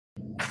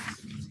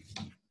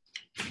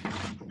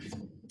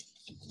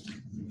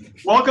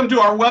Welcome to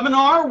our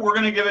webinar. We're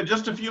going to give it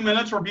just a few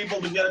minutes for people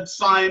to get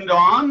signed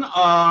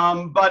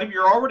on. But if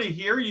you're already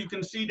here, you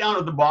can see down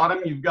at the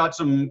bottom, you've got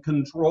some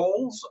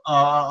controls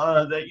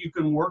that you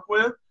can work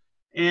with.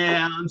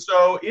 And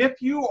so if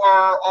you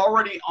are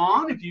already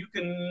on, if you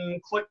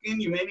can click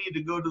in, you may need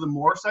to go to the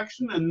More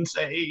section and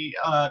say,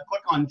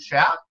 click on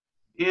chat.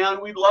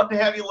 And we'd love to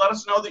have you let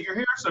us know that you're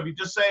here. So if you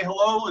just say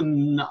hello,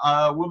 and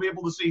we'll be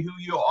able to see who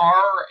you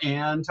are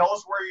and tell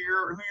us who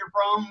you're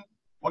from,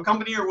 what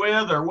company you're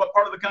with, or what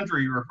part of the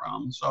country you're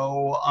from.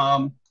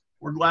 So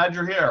we're glad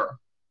you're here.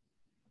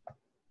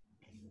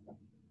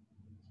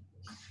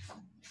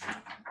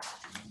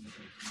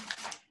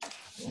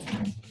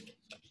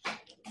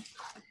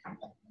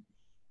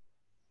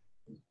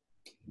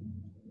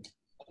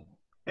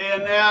 Hey,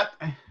 Annette.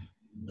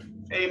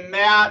 Hey,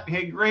 Matt.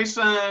 Hey,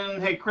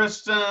 Grayson. Hey,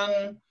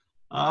 Kristen.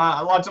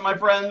 Lots of my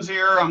friends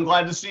here. I'm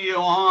glad to see you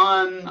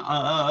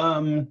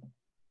on.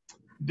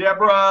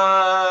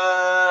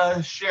 Deborah,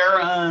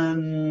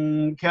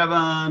 Sharon,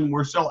 Kevin,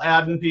 we're still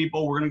adding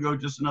people. We're going to go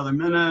just another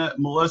minute.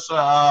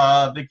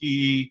 Melissa,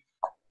 Vicky,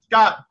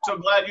 Scott, so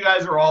glad you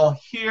guys are all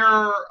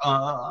here.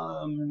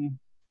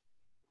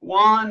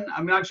 Juan,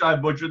 I'm not sure I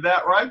butchered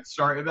that right.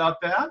 Sorry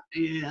about that.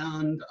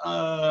 And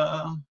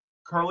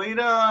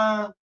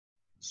Carlita,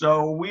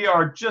 so we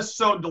are just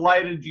so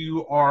delighted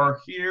you are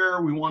here.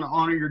 We want to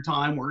honor your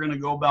time. We're going to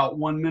go about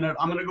 1 minute.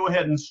 I'm going to go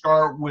ahead and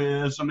start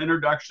with some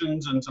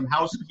introductions and some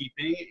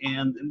housekeeping,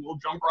 and then we'll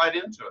jump right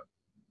into it.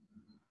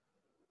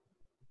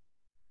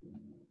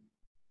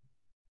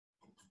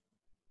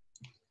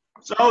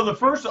 So the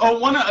first, so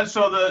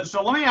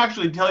let me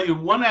actually tell you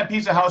one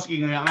piece of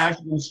housekeeping I'm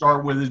actually going to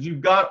start with is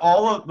you've got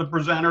all of the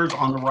presenters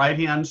on the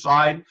right-hand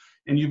side,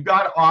 and you've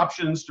got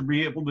options to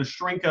be able to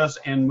shrink us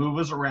and move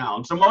us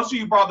around. So most of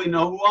you probably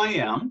know who I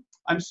am.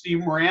 I'm Steve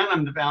Moran.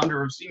 I'm the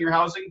founder of Senior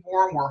Housing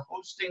Forum. We're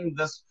hosting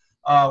this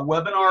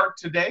webinar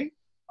today.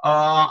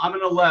 I'm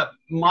going to let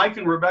Mike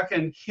and Rebecca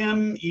and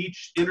Kim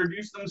each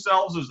introduce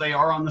themselves as they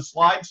are on the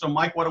slide. So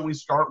Mike, why don't we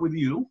start with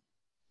you?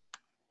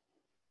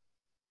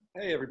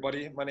 Hey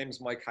everybody, my name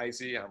is Mike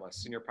Heisey. I'm a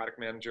senior product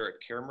manager at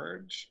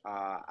Caremerge.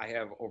 I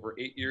have over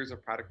 8 years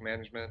of product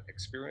management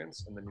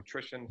experience in the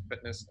nutrition,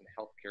 fitness, and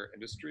healthcare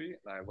industry,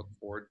 and I look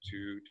forward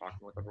to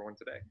talking with everyone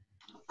today.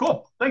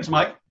 Cool, thanks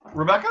Mike.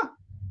 Rebecca?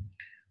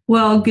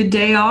 Well, good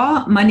day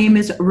all. My name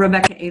is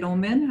Rebecca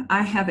Adelman.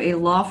 I have a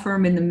law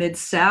firm in the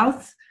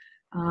Mid-South.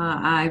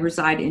 I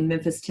reside in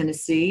Memphis,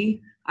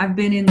 Tennessee. I've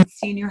been in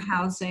senior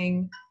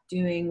housing,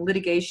 doing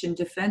litigation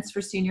defense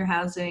for senior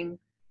housing,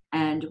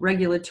 and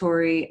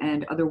regulatory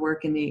and other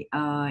work in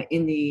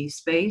the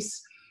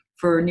space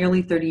for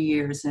nearly 30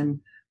 years, and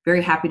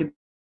very happy to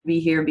be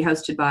here and be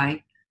hosted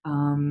by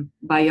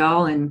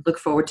y'all, and look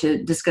forward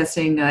to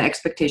discussing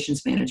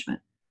expectations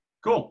management.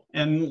 Cool.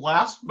 And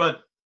last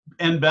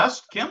and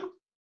best, Kim?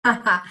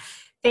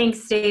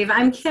 Thanks, Steve.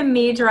 I'm Kim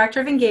Mead,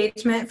 Director of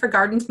Engagement for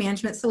Gardant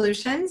Management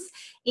Solutions,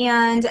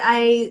 and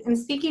I am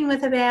speaking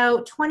with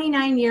about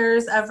 29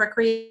 years of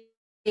recreation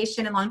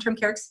and long-term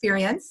care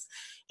experience.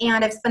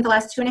 And I've spent the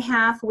last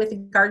 2.5 with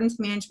Gardant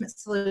Management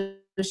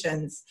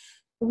Solutions.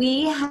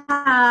 We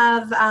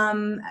have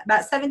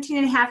about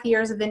 17.5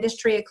 years of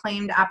industry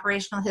acclaimed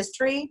operational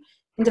history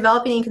in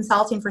developing and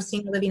consulting for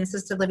senior living,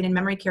 assisted living, and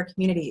memory care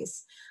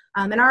communities.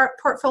 And our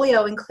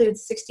portfolio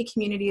includes 60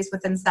 communities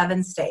within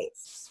 7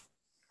 states.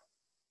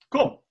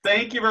 Cool.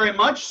 Thank you very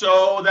much.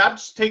 So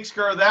that takes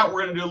care of that.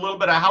 We're going to do a little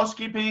bit of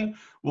housekeeping.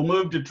 We'll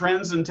move to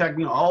trends in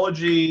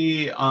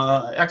technology,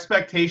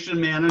 expectation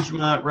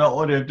management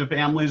relative to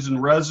families and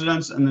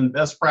residents, and then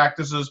best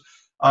practices,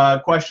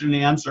 question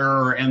and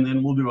answer, and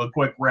then we'll do a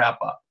quick wrap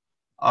up.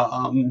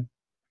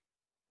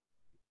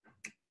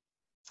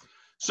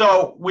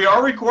 So we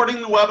are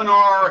recording the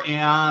webinar,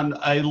 and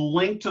a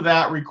link to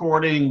that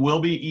recording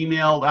will be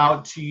emailed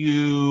out to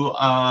you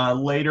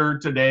later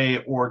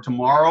today or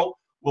tomorrow.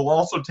 We'll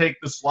also take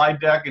the slide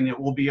deck, and it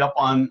will be up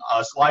on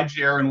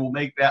SlideShare, and we'll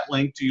make that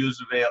link to you as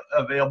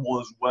available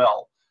as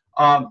well.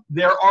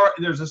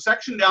 There's a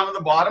section down at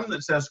the bottom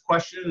that says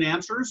question and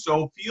answer,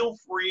 so feel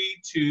free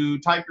to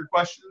type your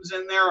questions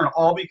in there, and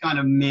I'll be kind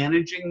of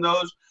managing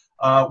those.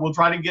 We'll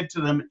try to get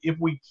to them if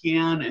we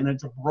can, and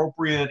it's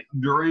appropriate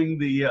during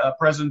the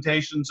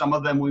presentation. Some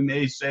of them we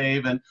may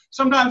save, and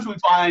sometimes we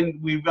find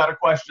we've got a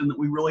question that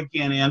we really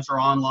can't answer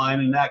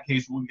online. In that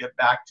case, we'll get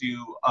back to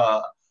you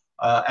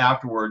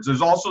afterwards. There's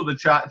also the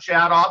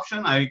chat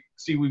option. I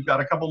see we've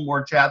got a couple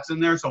more chats in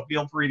there, so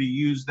feel free to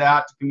use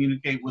that to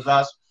communicate with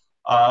us,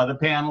 the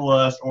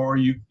panelists, or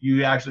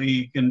you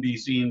actually can be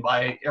seen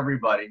by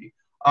everybody.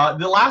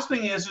 The last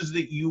thing is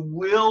that you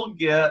will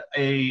get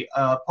a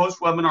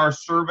post-webinar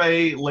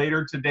survey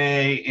later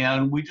today,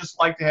 and we just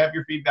like to have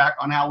your feedback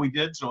on how we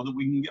did so that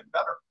we can get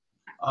better.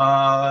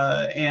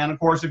 And of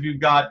course, if you've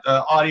got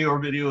audio or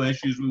video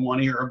issues, we want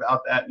to hear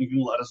about that, and you can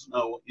let us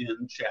know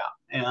in chat.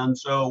 And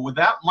so with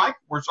that, Mike,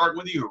 we're starting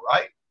with you,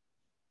 right?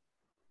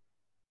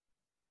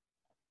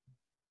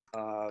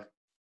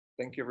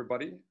 Thank you,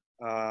 everybody.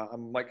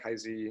 I'm Mike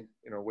Heisey,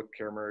 with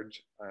Caremerge,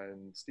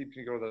 and Steve,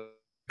 can you go to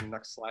the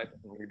next slide.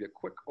 I'm going to give you a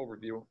quick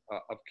overview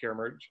of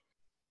Caremerge.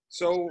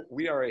 So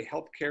we are a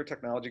healthcare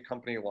technology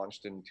company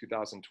launched in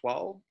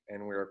 2012,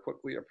 and we are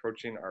quickly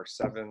approaching our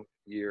 7th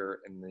year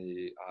in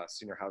the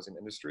senior housing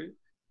industry.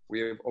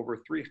 We have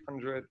over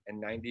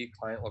 390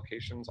 client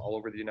locations all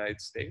over the United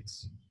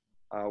States.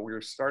 We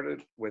were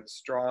started with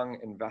strong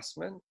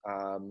investment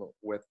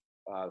with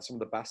some of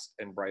the best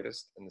and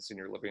brightest in the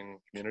senior living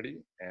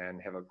community,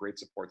 and have a great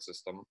support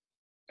system.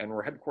 And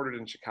we're headquartered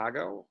in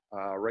Chicago,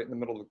 right in the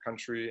middle of the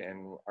country,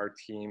 and our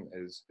team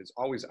is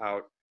always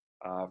out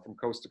from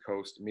coast to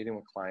coast, meeting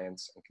with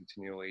clients and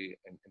continually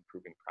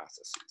improving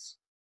processes.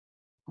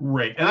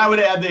 Great. And I would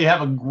add they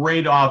have a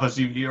great office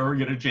if you ever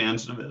get a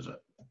chance to visit.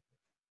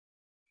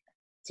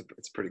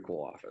 It's a pretty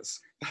cool office.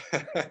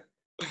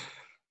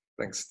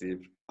 Thanks,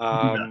 Steve.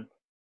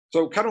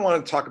 So kind of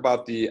want to talk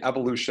about the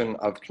evolution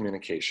of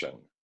communication.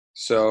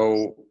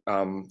 So,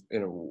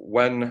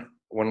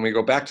 when we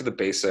go back to the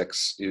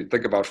basics, you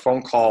think about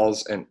phone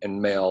calls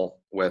and mail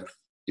with,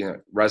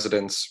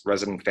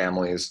 resident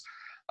families.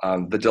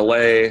 The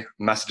delay,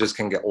 messages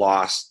can get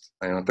lost.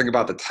 Think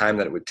about the time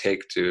that it would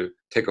take to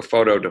take a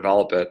photo,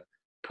 develop it,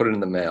 put it in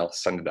the mail,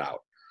 send it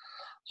out.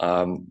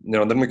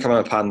 Then we come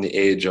upon the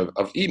age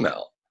of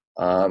email.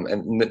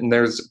 And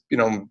there's,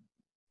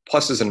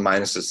 pluses and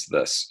minuses to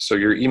this. So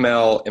your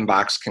email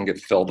inbox can get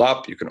filled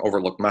up. You can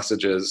overlook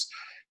messages.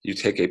 You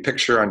take a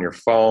picture on your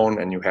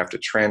phone and you have to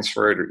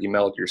transfer it or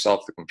email it yourself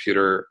to the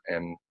computer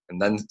and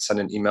then send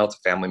an email to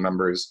family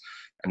members.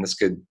 And this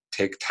could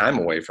take time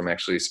away from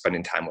actually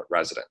spending time with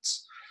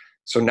residents.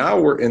 So now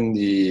we're in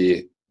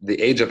the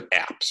age of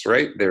apps,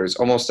 right? There's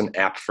almost an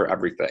app for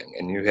everything.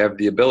 And you have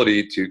the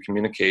ability to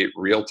communicate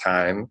real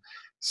time,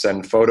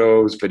 send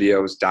photos,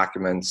 videos,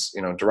 documents,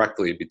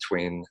 directly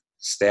between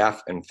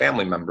staff and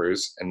family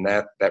members. And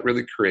that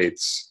really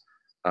creates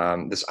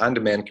this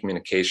on-demand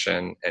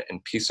communication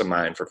and peace of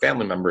mind for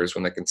family members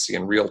when they can see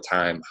in real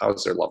time,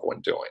 how's their loved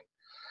one doing?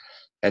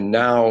 And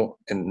now,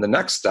 in the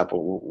next step,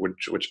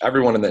 which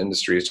everyone in the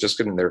industry is just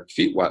getting their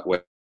feet wet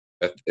with,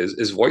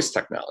 is voice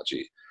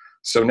technology.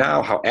 So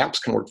now, how apps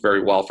can work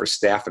very well for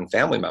staff and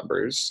family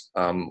members.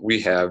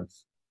 We have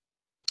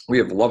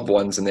loved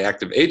ones in the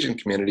active aging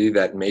community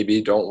that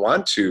maybe don't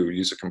want to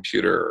use a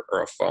computer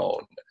or a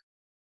phone,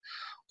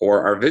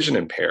 or are vision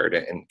impaired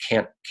and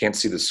can't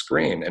see the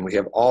screen. And we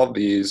have all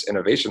these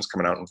innovations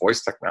coming out in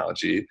voice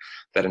technology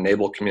that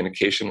enable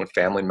communication with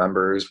family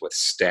members, with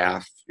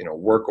staff,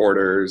 work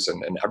orders,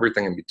 and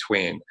everything in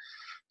between.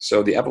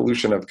 So the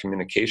evolution of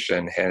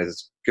communication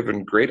has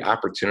given great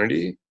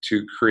opportunity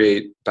to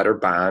create better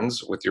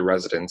bonds with your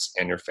residents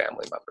and your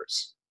family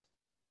members.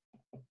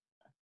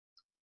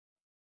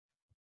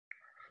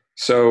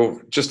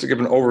 So just to give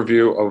an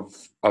overview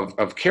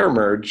of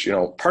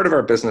Caremerge, part of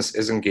our business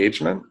is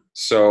engagement.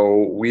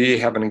 So we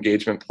have an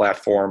engagement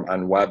platform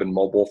on web and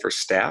mobile for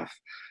staff,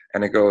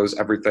 and it goes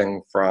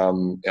everything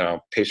from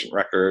patient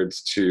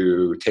records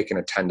to taking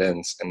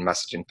attendance and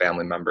messaging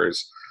family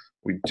members.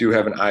 We do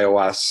have an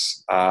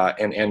iOS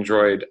and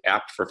Android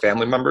app for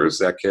family members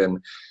that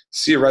can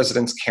see a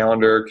resident's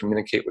calendar,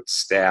 communicate with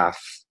staff,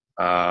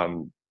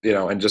 and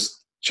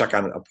just check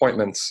on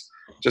appointments,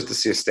 just to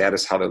see a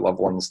status, how their loved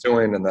one's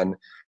doing, and then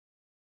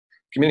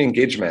community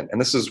engagement. And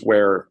this is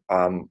where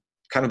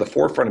kind of the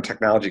forefront of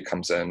technology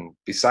comes in.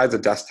 Besides the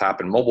desktop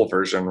and mobile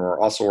version, we're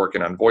also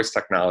working on voice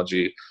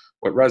technology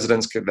with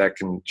residents that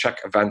can check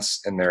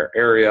events in their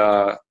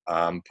area,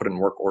 put in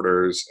work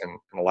orders, and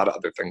a lot of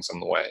other things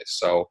on the way.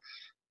 So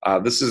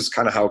this is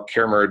kind of how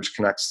Caremerge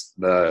connects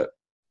the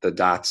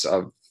dots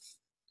of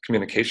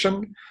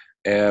communication.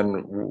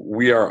 And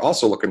we are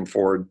also looking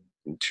forward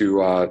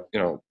to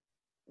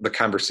the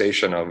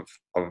conversation of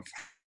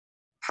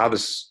how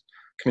this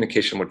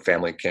communication with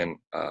family can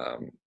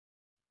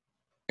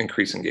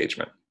increase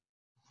engagement.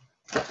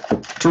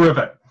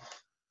 Terrific.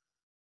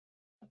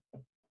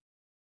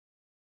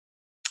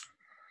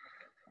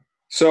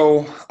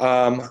 So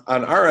on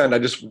our end, I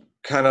just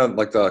kind of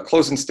like the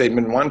closing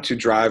statement, want to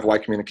drive why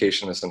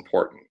communication is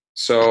important.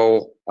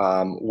 So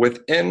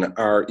within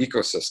our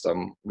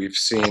ecosystem, we've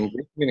seen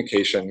good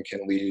communication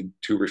can lead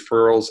to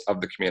referrals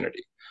of the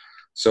community.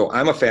 So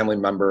I'm a family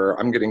member,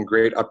 I'm getting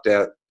great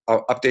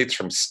updates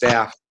from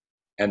staff,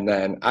 and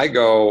then I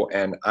go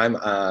and I'm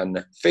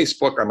on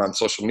Facebook, I'm on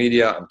social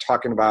media, I'm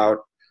talking about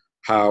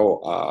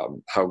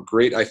how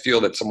great I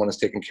feel that someone is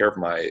taking care of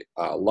my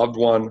loved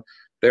one.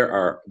 There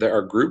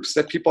are groups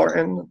that people are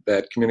in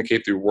that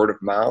communicate through word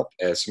of mouth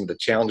as some of the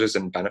challenges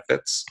and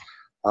benefits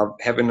of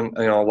having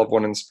a loved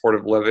one in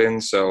supportive living.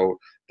 So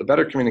the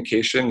better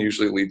communication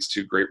usually leads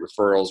to great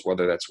referrals,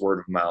 whether that's word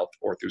of mouth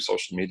or through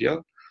social media.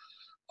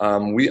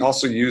 We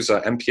also use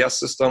an NPS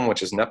system,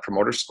 which is Net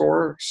Promoter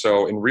Score.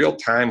 So in real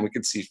time, we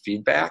can see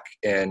feedback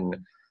and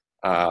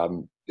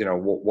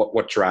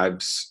what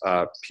drives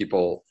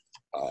people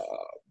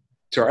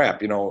to our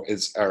app.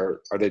 Are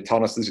they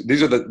telling us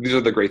these are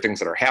the great things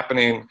that are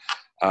happening?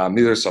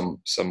 These are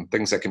some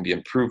things that can be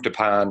improved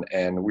upon,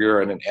 and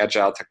we're in an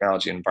agile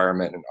technology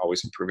environment and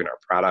always improving our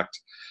product.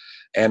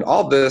 And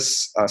all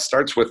this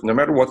starts with, no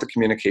matter what the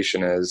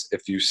communication is,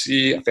 if you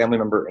see a family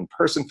member in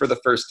person for the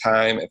first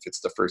time, if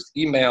it's the first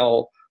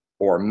email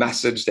or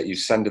message that you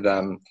send to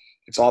them,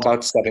 it's all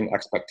about setting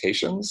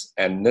expectations,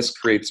 and this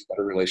creates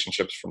better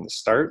relationships from the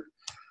start.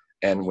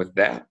 And with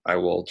that, I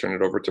will turn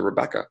it over to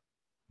Rebecca.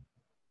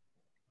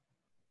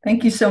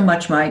 Thank you so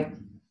much, Mike.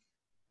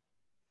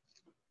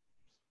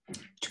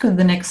 Go to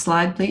the next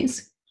slide,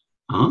 please.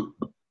 And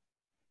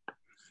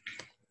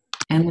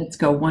let's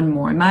go one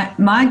more.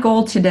 My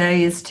goal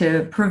today is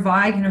to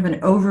provide kind of an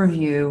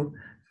overview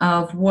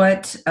of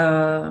what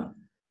a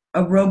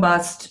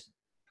robust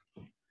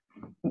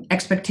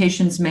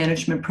expectations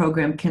management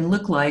program can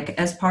look like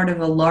as part of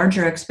a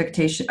larger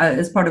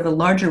as part of a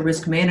larger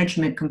risk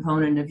management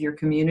component of your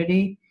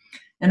community,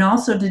 and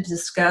also to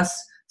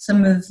discuss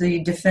some of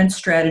the defense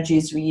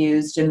strategies we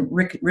used and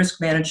risk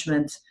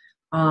management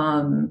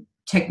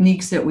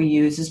techniques that we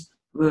use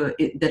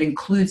that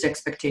includes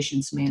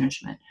expectations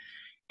management.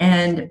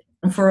 And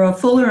for a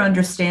fuller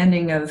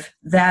understanding of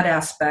that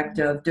aspect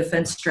of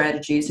defense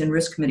strategies and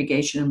risk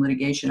mitigation and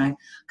litigation, I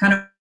kind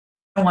of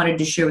wanted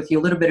to share with you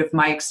a little bit of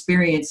my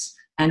experience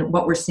and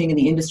what we're seeing in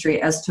the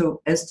industry as to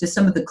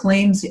some of the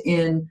claims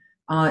in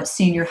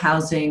senior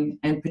housing,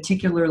 and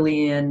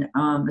particularly in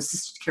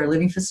assisted care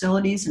living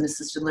facilities and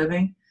assisted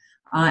living.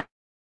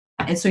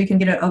 And so you can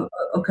get a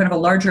kind of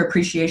a larger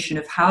appreciation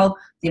of how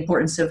the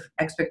importance of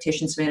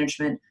expectations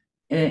management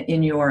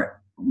in your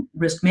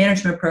risk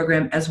management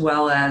program, as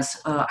well as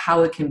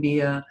how it can be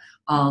a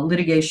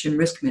litigation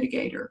risk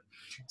mitigator.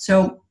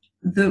 So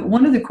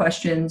one of the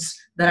questions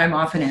that I'm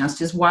often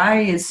asked is,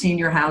 why is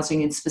senior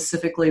housing, and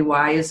specifically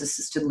why is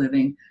assisted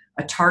living,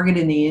 a target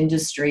in the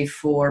industry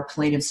for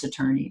plaintiffs'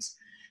 attorneys?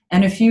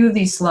 And a few of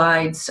these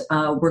slides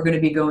we're going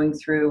to be going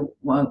through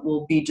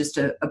will be just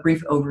a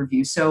brief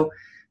overview. So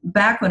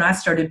back when I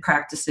started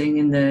practicing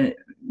in the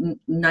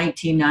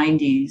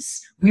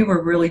 1990s, we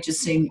were really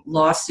just seeing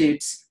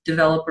lawsuits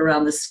develop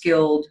around the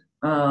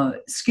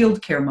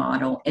skilled care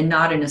model and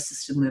not in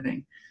assisted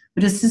living.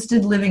 But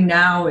assisted living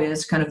now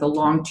is kind of the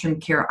long-term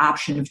care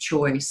option of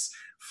choice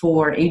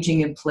for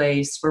aging in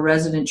place, for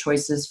resident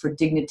choices, for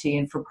dignity,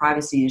 and for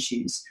privacy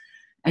issues.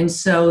 And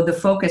so the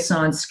focus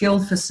on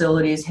skilled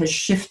facilities has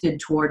shifted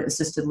toward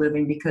assisted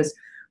living because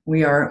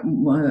we are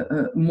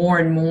more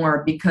and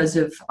more, because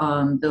of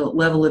the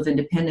level of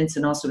independence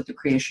and also with the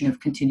creation of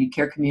continued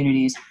care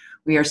communities,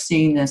 we are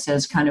seeing this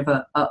as kind of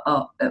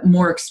a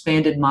more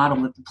expanded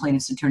model that the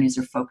plaintiffs' attorneys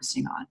are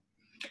focusing on.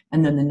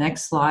 And then the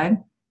next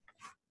slide.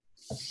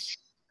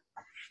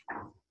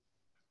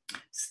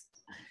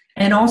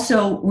 And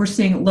also, we're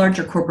seeing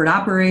larger corporate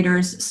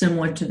operators,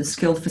 similar to the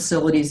skilled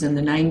facilities in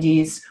the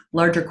 90s,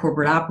 larger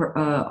corporate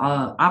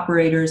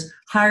operators,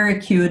 higher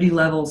acuity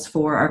levels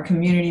for our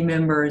community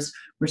members.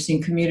 We're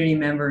seeing community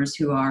members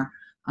who are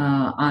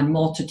on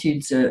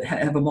multitudes,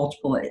 have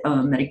multiple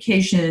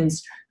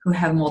medications, who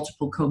have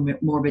multiple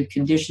comorbid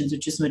conditions,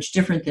 which is much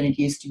different than it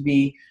used to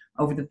be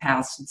over the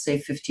past, let's say,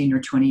 15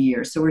 or 20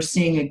 years. So we're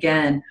seeing,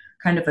 again,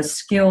 kind of a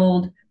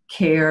skilled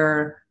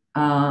care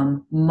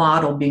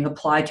model being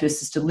applied to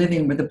assisted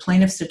living, where the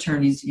plaintiff's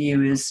attorney's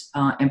view is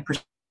and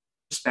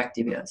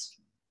perspective is.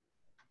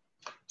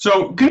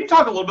 So can you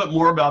talk a little bit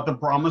more about the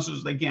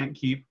promises they can't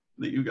keep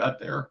that you got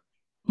there?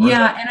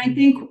 Yeah, and I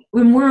think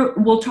when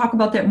we'll talk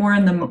about that more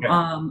on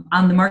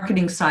the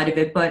marketing side of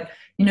it. But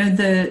you know,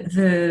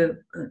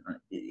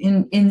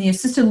 in the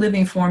assisted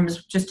living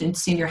forms, just in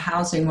senior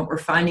housing, what we're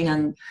finding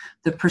on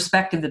the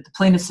perspective that the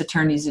plaintiff's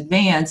attorneys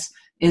advance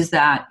is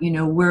that, you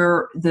know,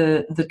 we're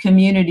the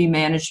community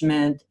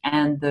management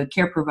and the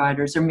care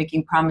providers are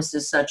making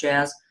promises such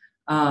as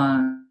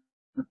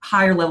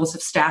higher levels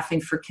of staffing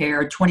for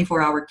care,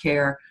 24-hour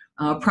care,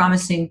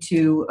 promising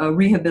to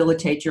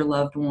rehabilitate your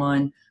loved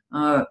one,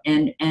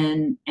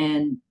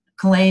 and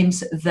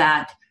claims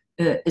that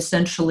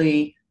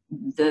essentially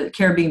the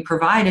care being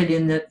provided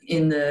in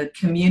the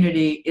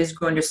community is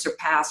going to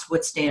surpass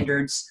what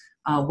standards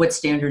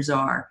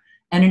are.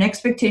 And an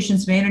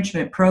expectations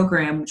management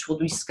program, which we'll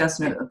discuss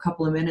in a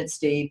couple of minutes,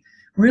 Dave,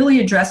 really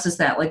addresses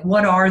that. Like,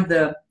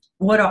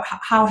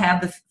 how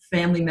have the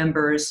family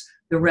members,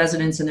 the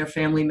residents and their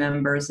family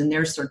members and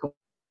their circle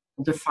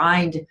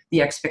defined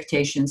the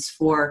expectations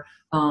for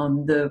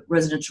the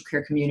residential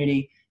care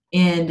community,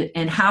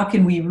 and how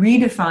can we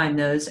redefine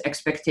those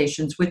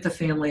expectations with the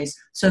families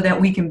so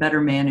that we can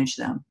better manage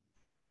them?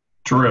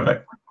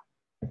 Terrific.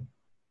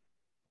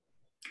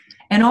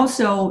 And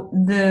also,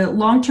 the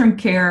long-term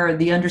care,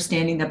 the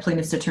understanding that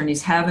plaintiffs'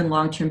 attorneys have in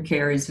long-term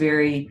care is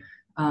very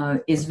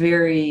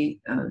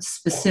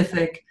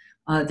specific.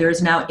 There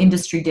is now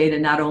industry data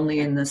not only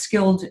in the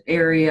skilled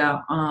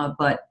area,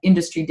 but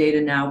industry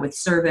data now with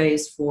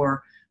surveys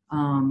for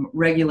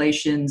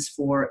regulations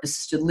for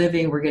assisted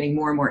living. We're getting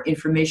more and more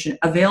information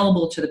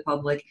available to the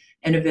public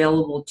and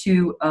available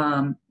to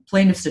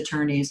plaintiffs'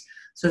 attorneys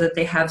so that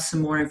they have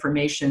some more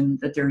information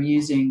that they're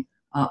using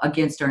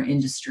against our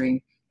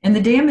industry. And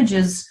the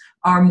damages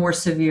are more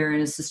severe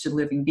in assisted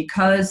living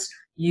because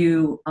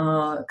you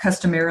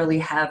customarily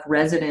have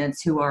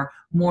residents who are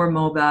more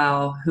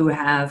mobile, who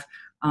have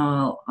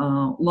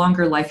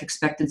longer life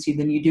expectancy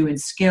than you do in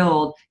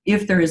skilled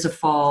if there is a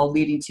fall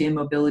leading to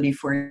immobility,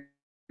 for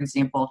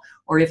example,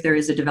 or if there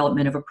is a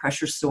development of a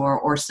pressure sore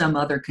or some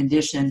other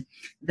condition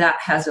that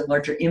has a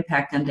larger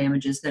impact on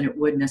damages than it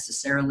would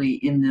necessarily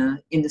in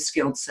the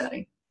skilled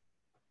setting.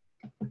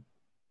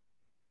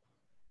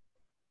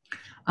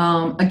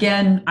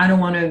 Again, I don't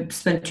want to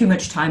spend too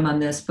much time on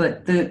this,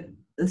 but the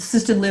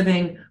assisted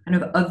living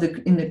kind of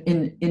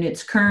in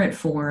its current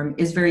form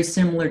is very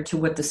similar to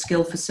what the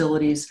skilled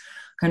facilities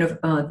kind of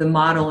the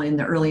model in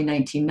the early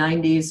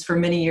 1990s. For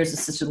many years,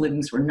 assisted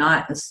livings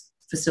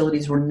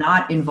facilities were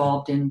not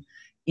involved in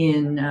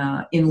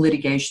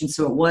litigation,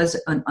 so it was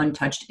an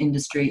untouched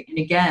industry. And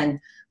again,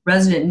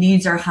 resident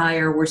needs are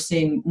higher. We're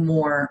seeing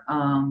more.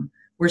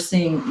 We're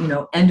seeing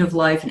end of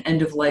life and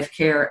end of life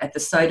care at the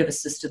site of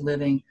assisted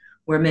living,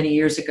 where many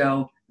years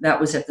ago that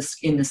was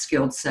in the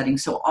skilled setting.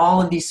 So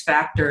all of these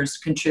factors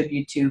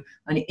contribute to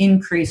an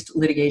increased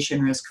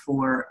litigation risk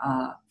for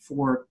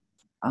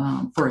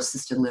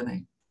assisted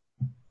living.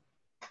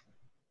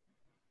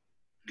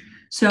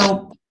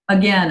 So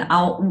again,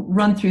 I'll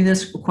run through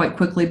this quite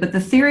quickly, but the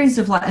theories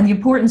of and the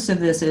importance of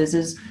this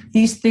is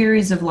these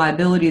theories of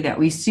liability that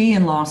we see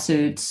in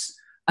lawsuits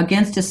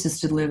against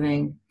assisted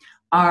living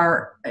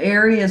are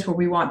areas where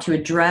we want to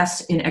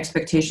address in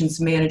expectations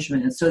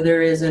management. And so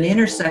there is an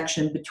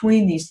intersection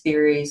between these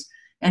theories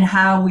and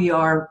how we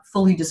are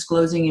fully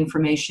disclosing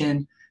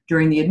information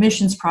during the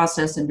admissions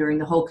process and during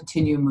the whole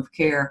continuum of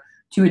care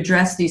to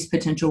address these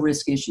potential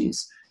risk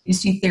issues. You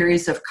see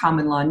theories of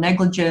common law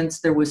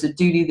negligence. There was a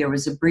duty, there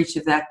was a breach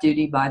of that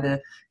duty by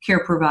the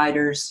care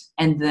providers,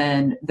 and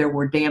then there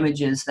were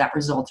damages that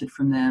resulted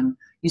from them.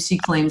 You see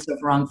claims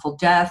of wrongful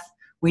death.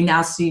 We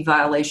now see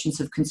violations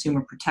of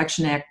Consumer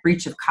Protection Act,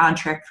 breach of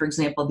contract, for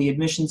example, the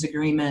admissions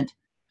agreement,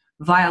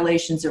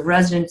 violations of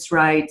residents'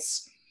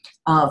 rights,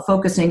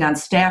 focusing on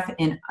staff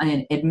and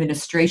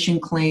administration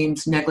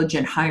claims,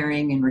 negligent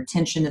hiring and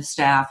retention of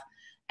staff,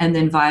 and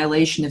then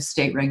violation of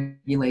state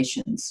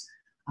regulations.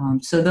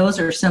 So those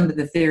are some of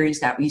the theories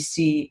that we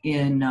see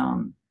in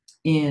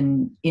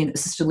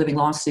assisted living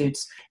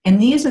lawsuits. And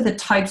these are the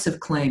types of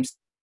claims.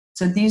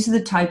 So these are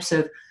the types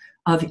of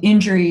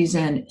injuries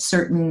and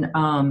certain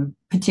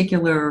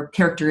particular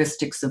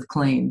characteristics of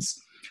claims: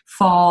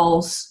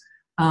 falls,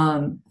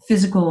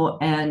 physical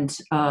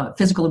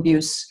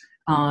abuse,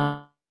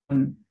 and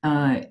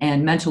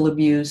mental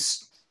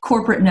abuse,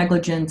 corporate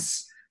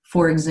negligence.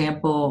 For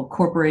example,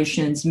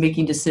 corporations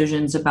making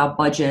decisions about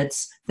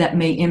budgets that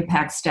may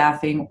impact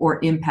staffing or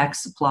impact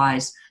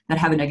supplies that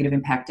have a negative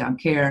impact on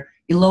care,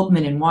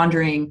 elopement and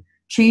wandering,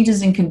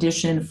 changes in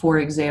condition, for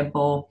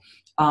example,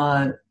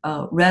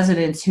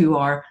 residents who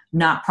are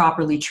not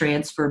properly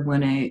transferred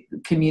when a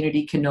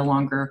community can no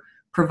longer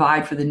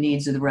provide for the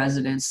needs of the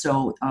residents,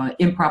 so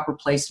improper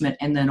placement,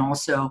 and then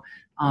also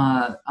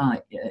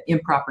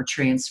improper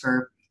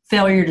transfer.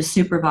 Failure to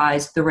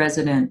supervise the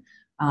resident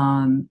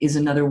is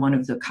another one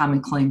of the common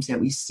claims that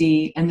we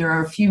see. And there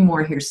are a few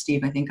more here,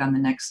 Steve, I think on the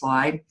next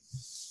slide.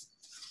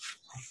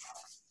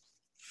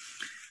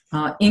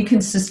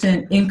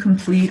 Inconsistent,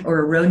 incomplete, or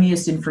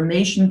erroneous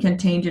information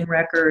contained in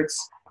records,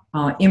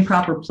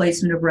 improper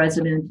placement of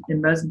resident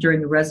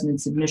during the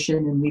resident's admission,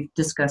 and we've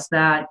discussed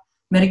that.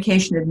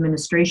 Medication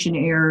administration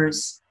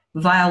errors,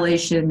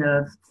 violation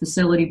of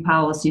facility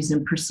policies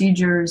and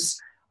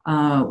procedures,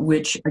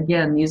 which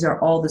again, these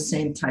are all the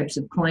same types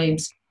of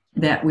claims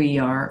that we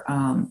are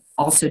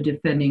also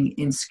defending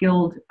in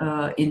skilled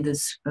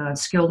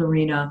skilled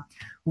arena.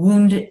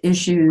 Wound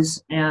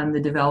issues and the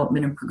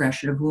development and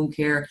progression of wound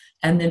care,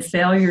 and then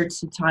failure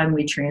to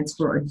timely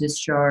transfer or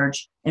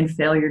discharge, and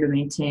failure to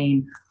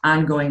maintain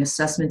ongoing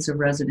assessments of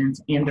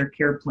residents and their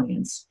care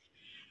plans.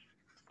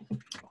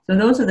 So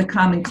those are the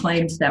common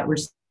claims that we're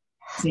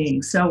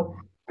seeing. So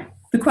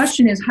the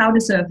question is, how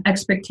does an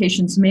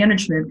expectations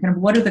management, kind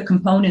of what are the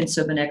components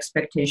of an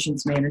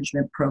expectations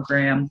management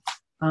program?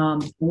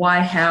 Why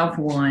have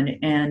one,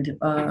 and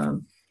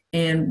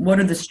what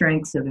are the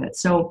strengths of it?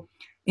 So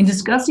in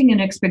discussing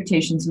an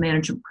expectations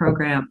management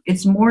program,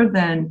 it's more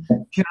than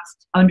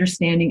just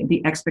understanding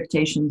the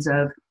expectations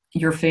of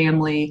your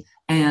family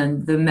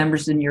and the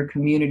members in your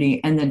community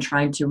and then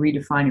trying to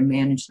redefine and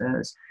manage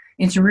those.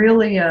 It's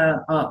really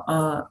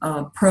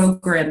a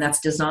program that's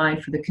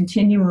designed for the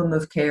continuum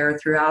of care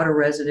throughout a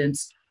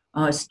resident's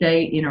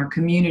stay in our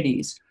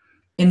communities.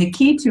 And the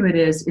key to it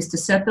is to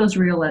set those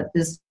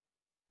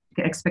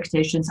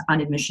expectations on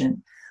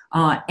admission.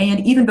 And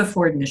even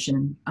before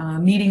admission,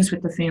 meetings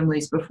with the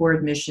families before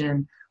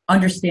admission,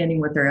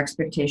 understanding what their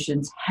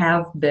expectations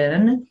have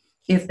been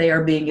if they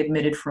are being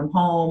admitted from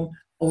home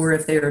or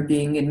if they are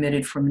being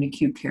admitted from an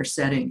acute care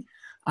setting.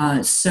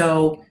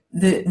 So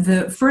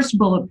the first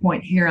bullet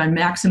point here on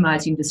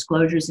maximizing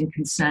disclosures and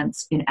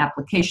consents in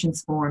application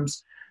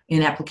forms,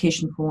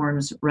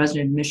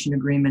 resident admission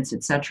agreements,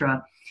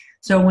 etc.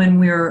 So when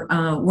we're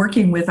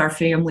working with our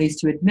families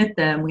to admit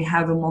them, we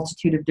have a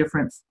multitude of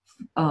different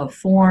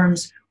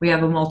forms, we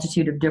have a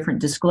multitude of different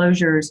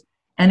disclosures,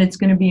 and it's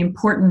going to be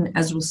important,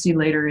 as we'll see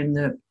later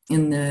in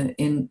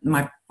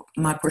my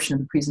portion of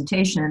the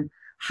presentation,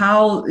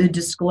 how the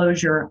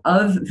disclosure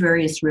of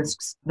various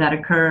risks that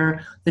occur,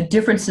 the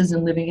differences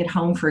in living at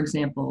home, for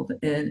example,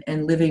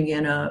 and living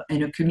in a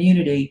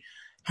community,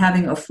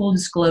 having a full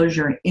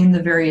disclosure in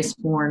the various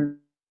forms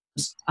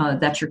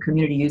that your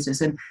community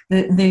uses. And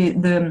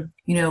the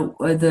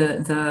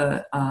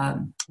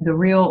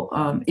real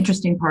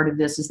interesting part of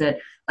this is that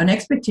an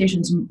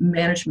expectations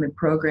management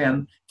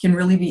program can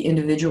really be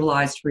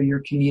individualized for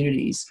your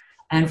communities.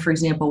 And for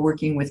example,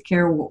 working with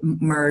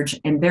Caremerge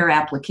and their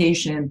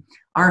application,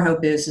 our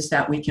hope is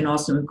that we can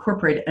also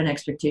incorporate an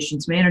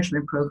expectations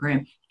management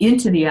program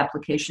into the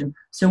application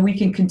so we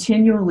can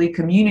continually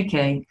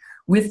communicate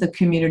with the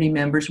community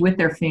members, with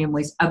their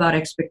families about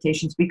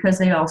expectations, because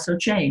they also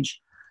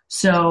change.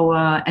 So,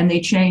 and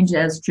they change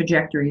as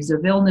trajectories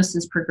of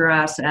illnesses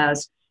progress,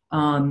 as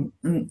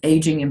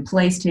aging in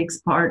place takes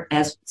part,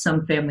 as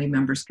some family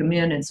members come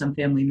in and some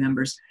family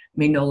members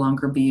may no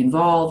longer be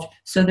involved.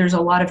 So there's a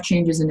lot of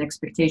changes in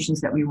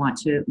expectations that we want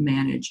to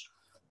manage.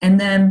 And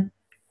then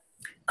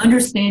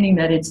understanding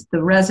that it's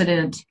the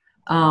resident,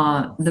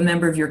 the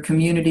member of your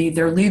community,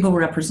 their legal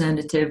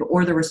representative,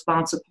 or the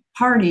responsible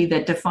party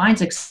that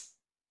defines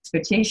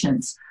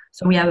expectations.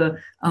 So we have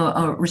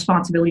a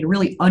responsibility to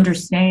really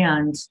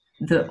understand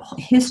the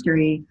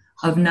history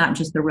of not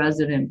just the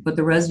resident, but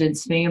the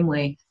resident's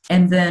family,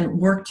 and then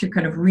work to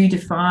kind of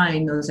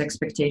redefine those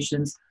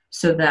expectations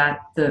so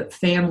that the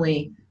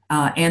family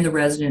and the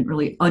resident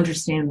really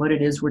understand what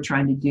it is we're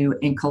trying to do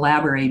and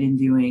collaborate in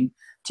doing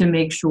to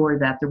make sure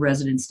that the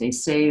resident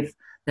stays safe,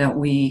 that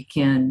we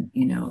can,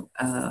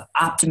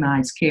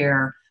 optimize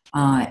care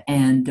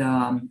and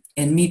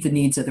meet the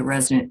needs of the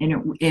resident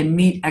and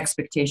meet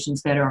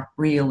expectations that are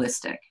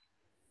realistic.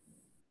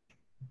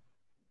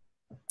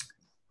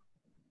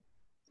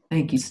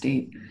 Thank you,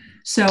 Steve.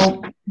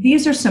 So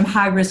these are some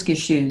high-risk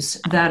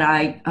issues that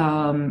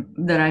I'm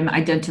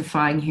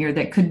identifying here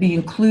that could be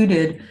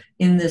included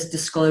in this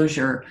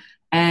disclosure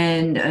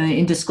and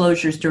in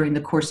disclosures during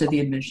the course of the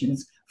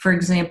admissions. For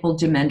example,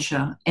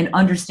 dementia, and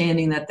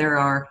understanding that there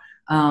are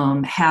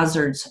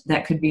hazards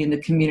that could be in the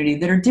community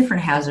that are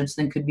different hazards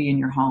than could be in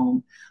your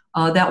home.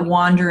 That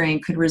wandering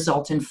could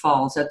result in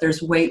falls, that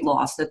there's weight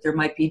loss, that there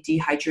might be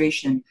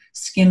dehydration,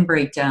 skin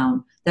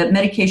breakdown, that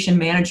medication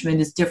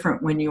management is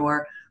different when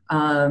you're,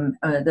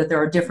 that there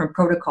are different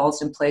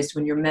protocols in place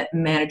when you're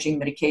managing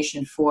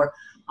medication for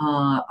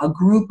a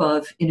group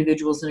of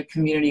individuals in a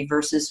community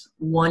versus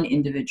one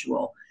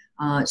individual.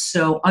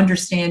 So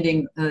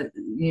understanding,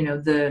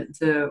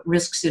 the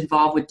risks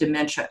involved with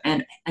dementia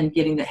and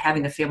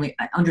having the family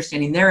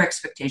understanding their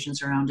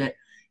expectations around it,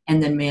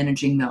 and then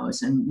managing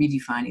those and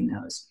redefining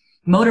those.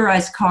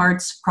 Motorized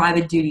carts,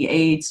 private duty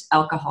aids,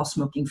 alcohol,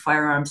 smoking,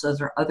 firearms,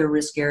 those are other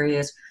risk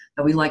areas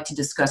that we like to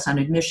discuss on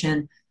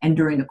admission and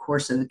during the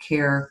course of the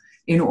care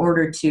in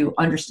order to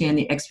understand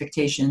the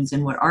expectations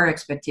and what our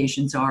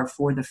expectations are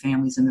for the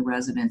families and the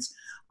residents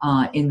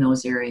in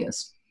those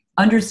areas.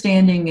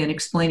 Understanding and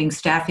explaining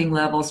staffing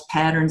levels,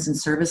 patterns, and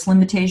service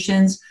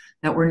limitations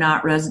that we're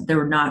not a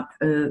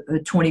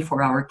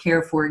 24-hour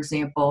care, for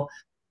example.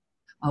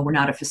 We're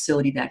not a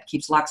facility that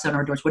keeps locks on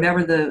our doors,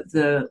 whatever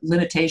the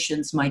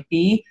limitations might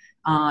be,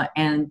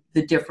 and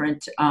the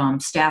different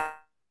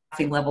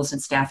staffing levels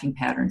and staffing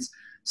patterns.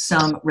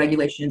 Some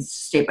regulations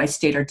state by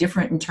state are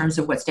different in terms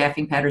of what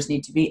staffing patterns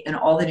need to be, and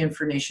all that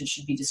information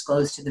should be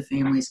disclosed to the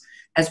families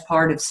as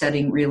part of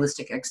setting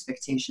realistic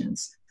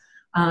expectations.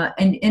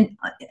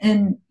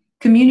 And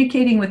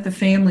communicating with the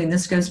family, and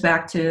this goes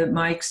back to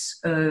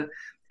Mike's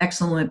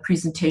excellent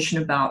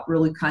presentation about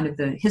really kind of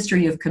the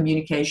history of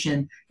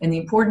communication and the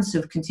importance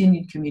of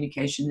continued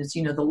communication is,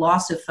 the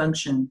loss of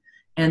function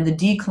and the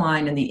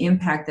decline and the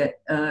impact that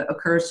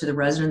occurs to the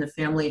resident and the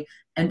family,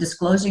 and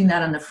disclosing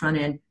that on the front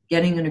end,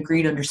 getting an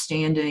agreed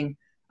understanding,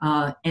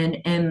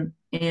 and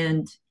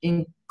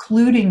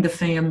including the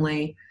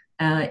family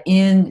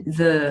in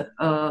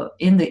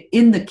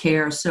the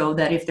care, so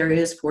that if there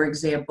is, for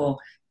example,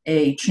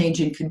 a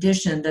change in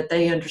condition, that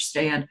they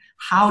understand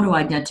how to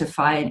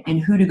identify it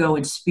and who to go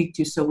and speak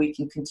to, so we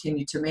can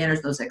continue to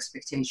manage those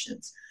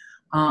expectations.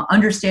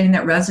 Understanding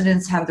that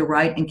residents have the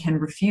right and can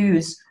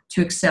refuse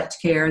to accept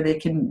care. They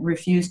can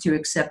refuse to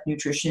accept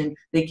nutrition.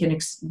 They can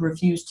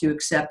refuse to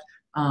accept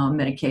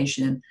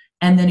medication.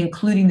 And then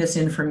including this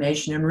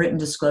information in written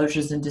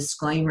disclosures and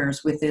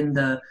disclaimers within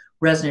the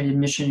resident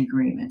admission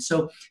agreement.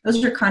 So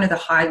those are kind of the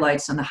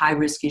highlights on the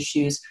high-risk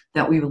issues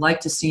that we would like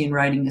to see in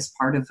writing as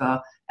part of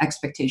a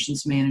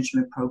expectations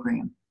management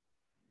program.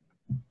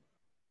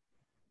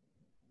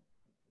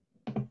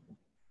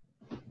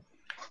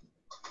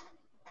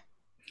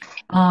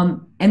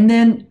 And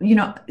then,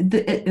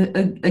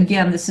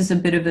 again, this is a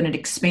bit of an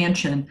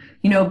expansion,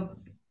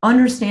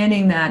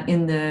 understanding that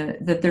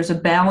that there's a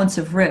balance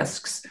of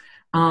risks,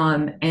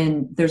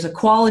 and there's a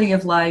quality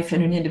of life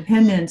and an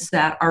independence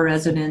that our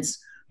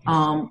residents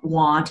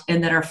want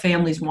and that our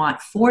families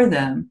want for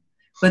them.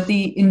 But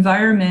the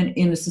environment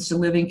in assisted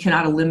living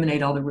cannot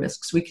eliminate all the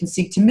risks. We can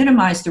seek to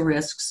minimize the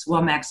risks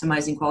while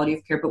maximizing quality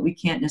of care, but we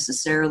can't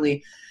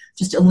necessarily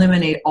just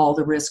eliminate all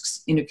the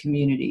risks in a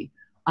community.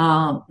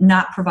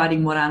 not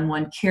providing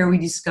one-on-one care we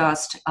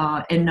discussed,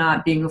 and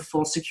not being a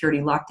full security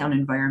lockdown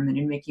environment,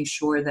 and making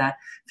sure that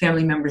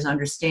family members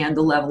understand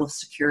the level of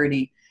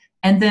security.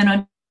 And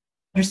then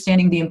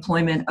understanding the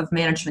employment of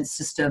management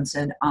systems,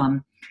 and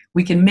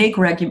we can make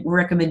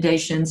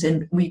recommendations,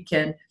 and we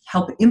can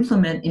help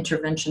implement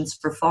interventions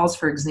for falls,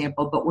 for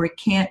example, but we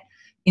can't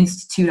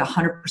institute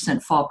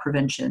 100% fall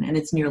prevention, and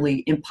it's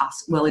nearly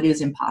impossible. Well, it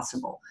is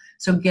impossible.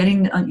 So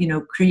getting,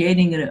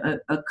 creating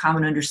a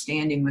common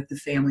understanding with the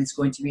family is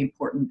going to be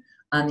important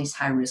on these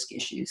high-risk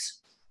issues.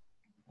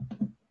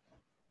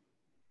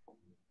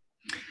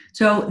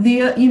 So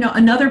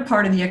another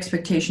part of the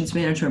expectations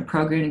management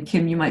program, and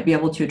Kim, you might be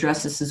able to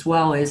address this as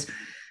well, is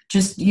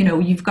just,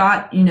 you've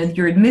got,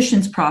 your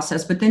admissions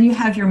process, but then you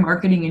have your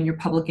marketing and your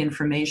public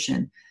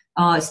information.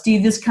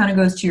 Steve, this kind of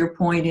goes to your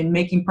point in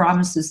making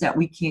promises that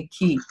we can't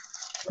keep.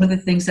 One of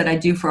the things that I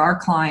do for our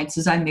clients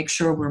is I make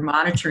sure we're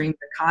monitoring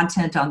the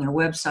content on their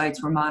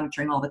websites, we're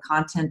monitoring all the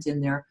content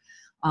in their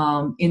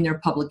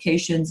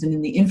publications and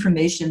in the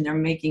information they're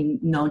making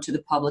known to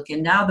the public.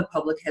 And now the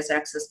public has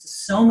access to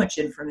so much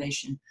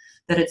information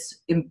that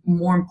it's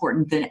more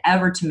important than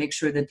ever to make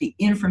sure that the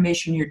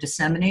information you're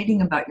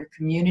disseminating about your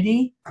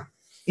community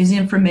is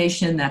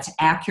information that's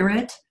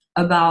accurate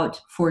about,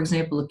 for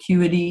example,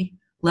 acuity,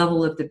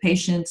 level of the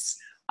patients,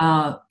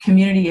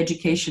 community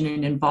education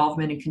and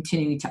involvement, and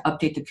continuing to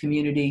update the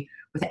community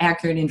with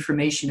accurate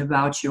information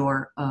about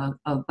your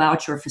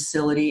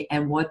facility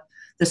and what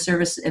the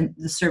service and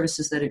the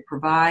services that it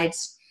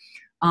provides.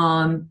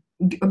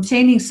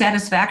 Obtaining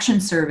satisfaction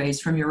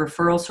surveys from your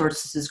referral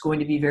sources is going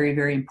to be very,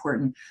 very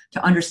important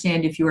to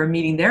understand if you are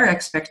meeting their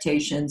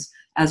expectations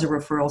as a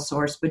referral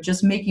source, but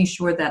just making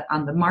sure that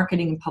on the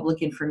marketing and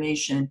public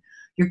information,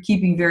 you're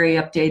keeping very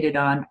updated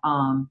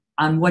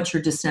on what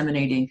you're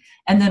disseminating.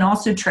 And then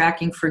also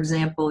tracking, for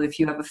example, if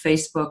you have a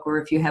Facebook or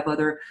if you have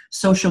other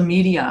social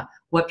media,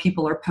 what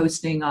people are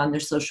posting on their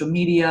social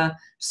media.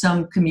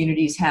 Some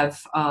communities have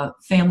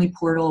family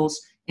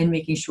portals, and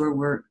making sure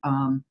we're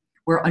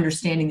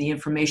understanding the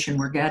information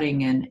we're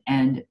getting.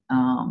 And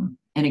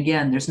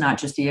again, there's not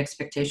just the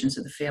expectations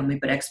of the family,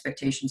 but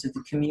expectations of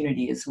the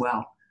community as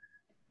well.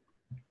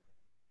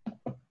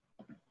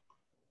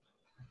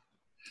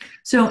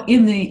 So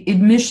in the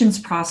admissions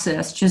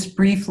process, just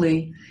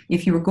briefly,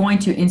 if you were going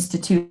to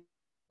institute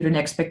an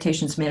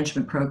expectations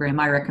management program,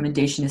 my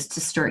recommendation is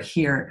to start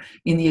here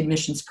in the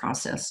admissions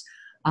process.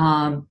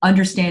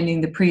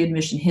 Understanding the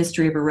pre-admission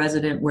history of a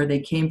resident, where they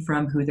came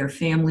from, who their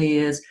family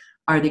is,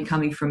 are they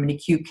coming from an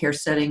acute care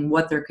setting,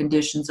 what their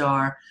conditions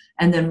are,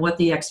 and then what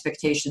the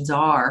expectations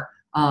are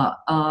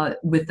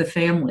with the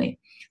family.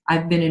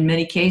 I've been in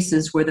many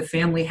cases where the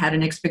family had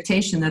an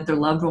expectation that their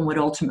loved one would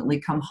ultimately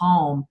come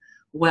home,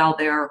 while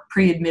their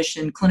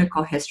pre-admission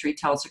clinical history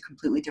tells a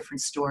completely different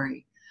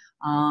story.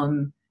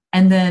 And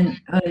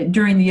then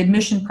during the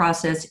admission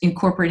process,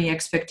 incorporating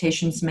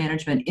expectations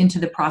management into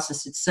the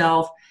process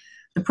itself.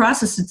 The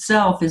process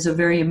itself is a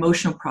very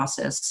emotional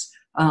process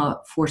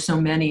for so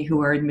many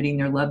who are admitting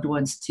their loved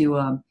ones to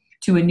a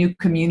new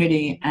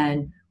community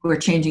and who are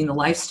changing the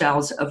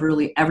lifestyles of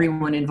really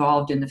everyone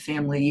involved in the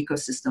family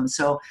ecosystem.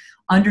 So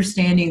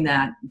understanding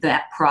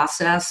that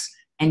process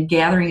and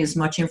gathering as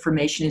much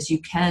information as you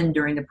can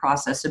during the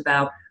process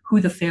about who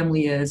the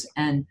family is.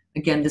 And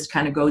again, this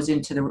kind of goes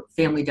into the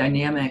family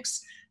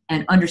dynamics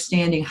and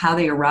understanding how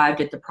they arrived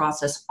at the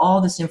process.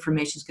 All this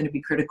information is going to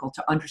be critical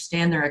to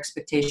understand their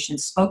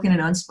expectations, spoken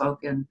and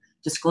unspoken,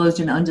 disclosed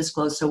and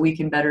undisclosed, so we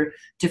can better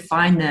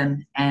define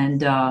them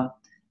and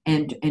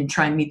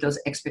try and meet those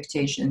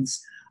expectations.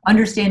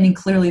 Understanding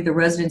clearly the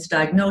resident's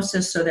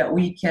diagnosis so that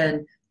we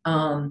can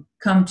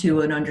come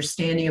to an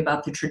understanding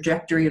about the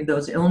trajectory of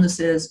those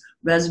illnesses.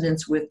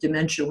 Residents with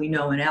dementia, we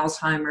know, and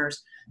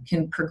Alzheimer's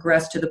can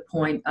progress to the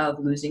point of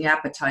losing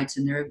appetites,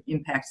 and there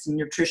impacts the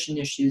nutrition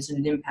issues,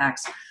 and it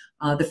impacts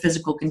the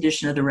physical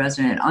condition of the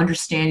resident.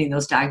 Understanding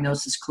those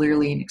diagnoses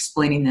clearly and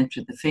explaining them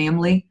to the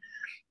family.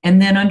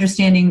 And then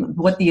understanding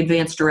what the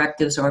advanced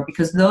directives are,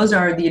 because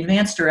the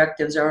advanced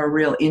directives are a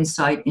real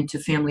insight into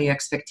family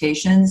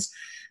expectations.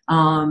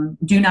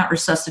 Do not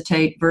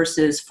resuscitate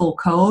versus full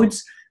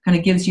codes kind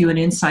of gives you an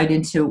insight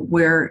into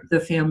where the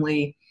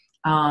family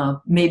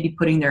may be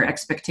putting their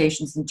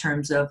expectations in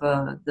terms of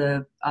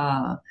the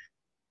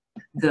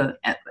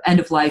end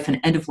of life and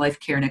end of life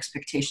care and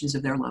expectations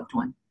of their loved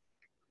one.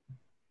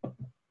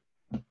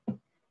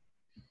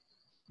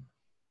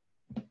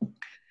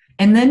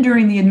 And then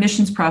during the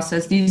admissions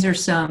process, these are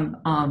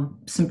some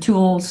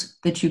tools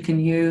that you can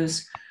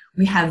use.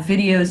 We have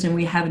videos, and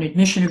we have an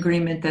admission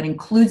agreement that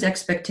includes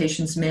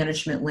expectations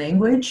management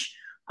language,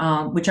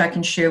 which I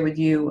can share with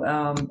you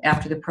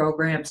after the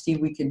program. Steve,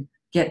 we can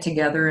get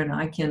together and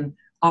I can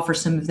offer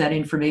some of that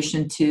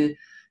information to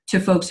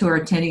folks who are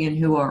attending and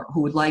who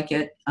would like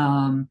it,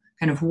 kind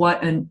of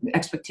what an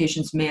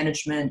expectations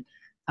management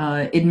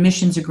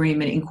admissions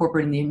agreement,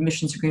 incorporating the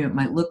admissions agreement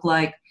might look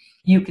like.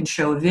 You can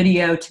show a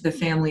video to the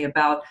family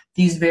about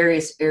these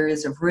various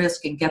areas of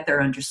risk and get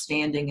their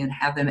understanding, and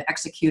have them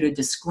execute a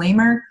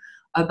disclaimer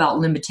about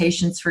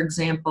limitations, for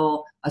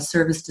example, a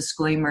service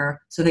disclaimer,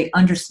 so they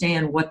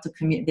understand what the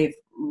community they've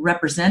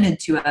represented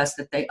to us,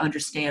 that they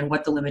understand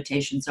what the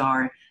limitations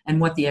are and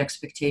what the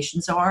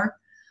expectations are.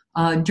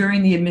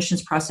 During the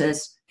admissions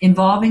process,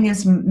 involving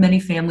as many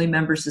family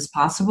members as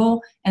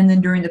possible, and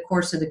then during the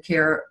course of the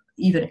care,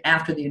 even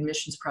after the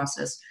admissions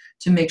process,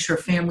 to make sure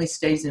family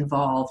stays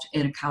involved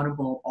and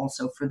accountable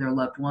also for their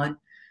loved one.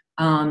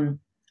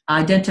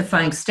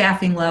 Identifying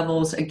staffing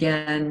levels,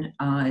 again,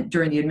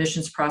 during the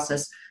admissions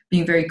process,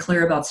 being very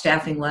clear about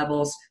staffing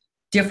levels,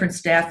 different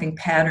staffing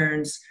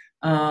patterns,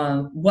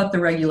 what the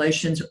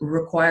regulations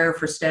require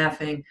for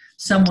staffing.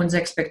 Someone's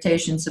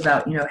expectations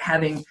about,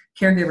 having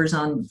caregivers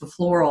on the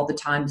floor all the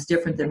time is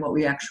different than what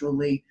we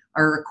actually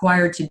are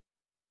required to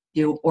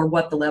do, or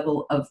what the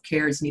level of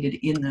care is needed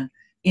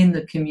in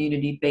the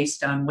community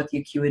based on what the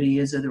acuity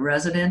is of the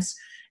residents.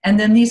 And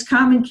then these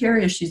common care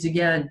issues,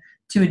 again,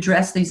 to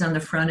address these on the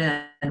front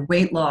end: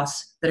 weight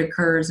loss that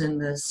occurs in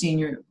the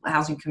senior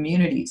housing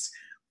communities,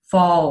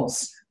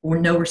 falls or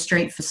no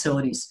restraint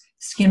facilities,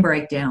 skin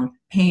breakdown,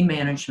 pain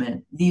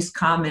management, these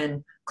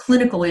common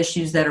clinical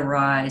issues that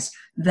arise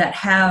that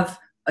have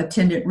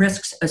attendant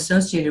risks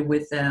associated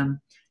with them,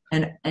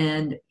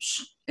 and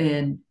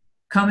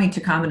coming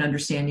to common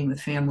understanding with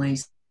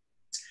families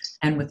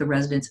and with the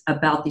residents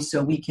about these,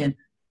 so we can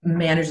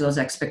manage those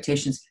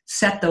expectations,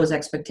 set those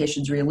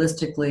expectations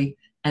realistically,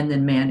 and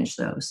then manage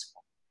those.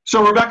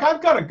 So Rebecca,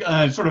 I've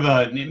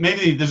got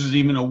maybe this is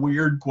even a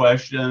weird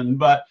question,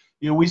 but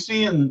we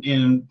see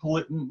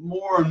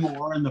more and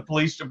more in the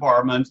police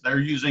departments, they're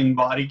using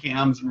body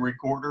cams and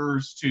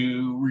recorders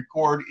to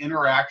record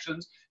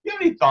interactions. Do you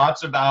have any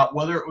thoughts about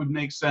whether it would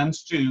make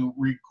sense to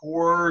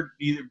record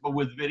either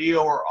with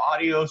video or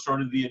audio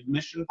sort of the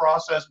admission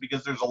process,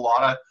 because there's a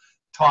lot of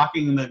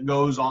talking that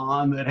goes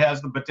on that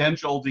has the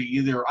potential to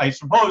either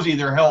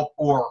help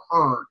or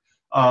hurt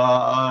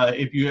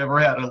if you ever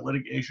had a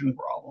litigation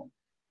problem?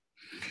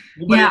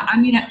 Yeah, I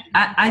mean,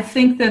 I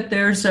think that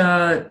there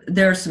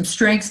are some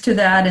strengths to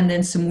that, and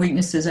then some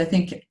weaknesses. I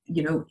think,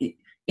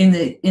 in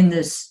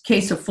this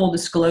case of full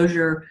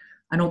disclosure,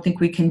 I don't think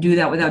we can do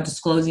that without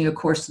disclosing, of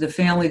course, to the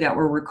family that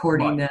we're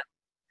recording them,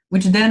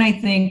 which then I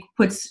think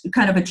puts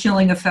kind of a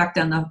chilling effect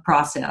on the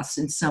process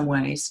in some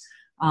ways,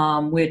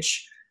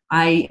 which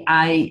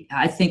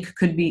I think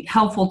could be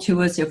helpful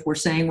to us if we're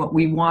saying what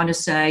we want to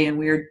say and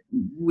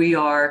we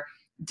are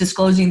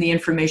disclosing the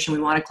information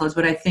we want to close.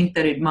 But I think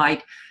that it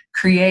might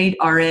create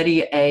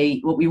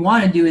what we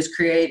want to do is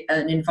create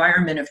an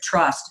environment of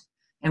trust.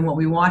 And what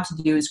we want to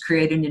do is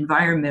create an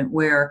environment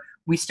where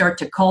we start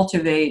to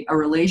cultivate a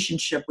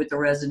relationship with the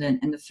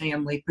resident and the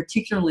family,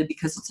 particularly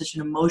because it's such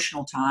an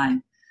emotional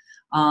time.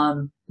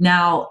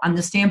 Now, on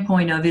the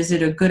standpoint of, is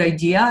it a good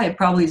idea? It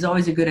probably is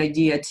always a good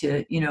idea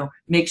to,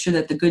 make sure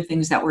that the good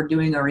things that we're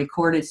doing are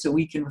recorded so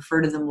we can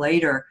refer to them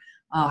later.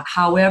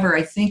 However,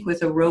 I think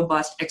with a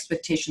robust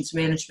expectations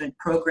management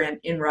program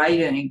in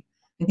writing,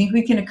 I think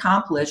we can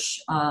accomplish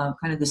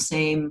kind of the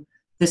same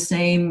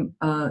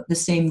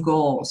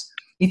goals.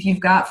 If you've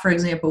got, for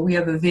example, we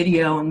have a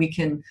video and we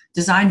can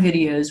design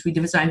videos. We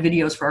design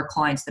videos for our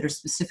clients that are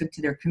specific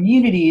to their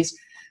communities,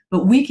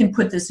 but we can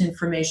put this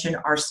information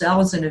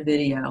ourselves in a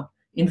video,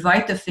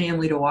 invite the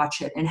family to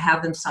watch it, and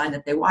have them sign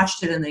that they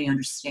watched it and they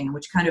understand,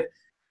 which kind of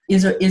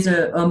is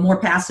a more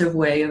passive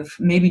way of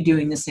maybe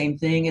doing the same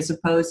thing, as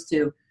opposed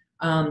to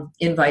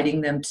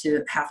inviting them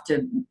to have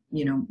to,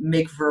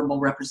 make verbal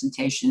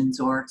representations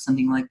or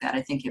something like that.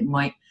 I think it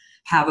might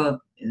have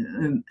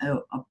an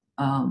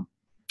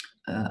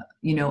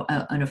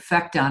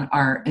effect on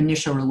our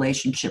initial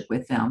relationship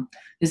with them.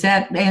 Does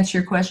that answer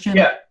your question?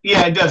 Yeah,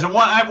 it does. And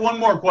I have one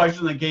more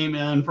question that came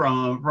in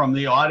from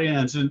the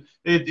audience, and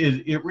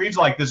it reads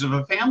like this: if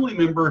a family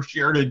member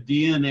shared a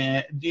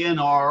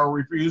DNR,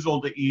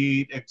 refusal to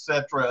eat,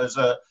 etc., as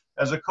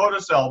a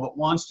codicil, but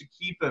wants to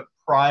keep it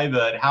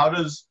private, how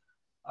does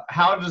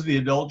the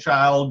adult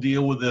child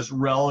deal with this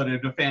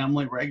relative to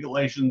family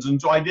regulations?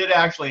 And so I did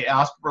actually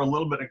ask for a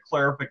little bit of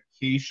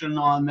clarification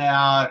on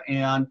that.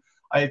 And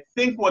I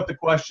think what the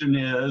question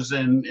is,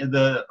 and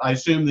I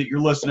assume that you're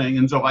listening,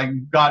 and so if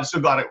I still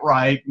got it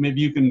right,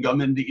 maybe you can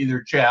come into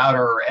either chat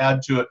or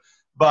add to it.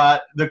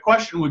 But the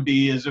question would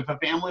be, is if a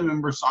family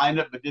member signed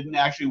it but didn't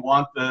actually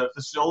want the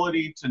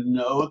facility to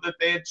know that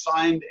they had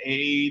signed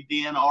a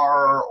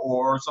DNR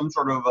or some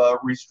sort of a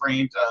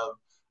restraint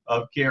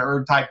of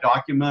care type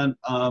document,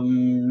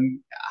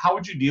 how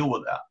would you deal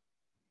with that?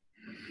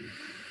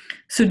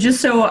 So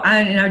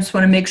I just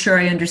want to make sure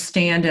I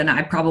understand, and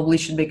I probably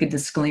should make a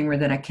disclaimer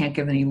that I can't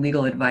give any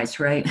legal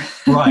advice, right?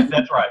 Right,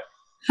 that's right.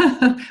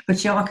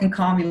 But y'all can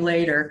call me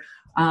later,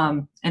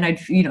 and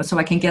so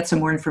I can get some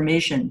more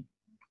information.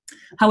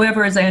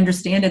 However, as I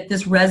understand it,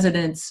 this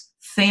resident's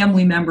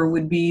family member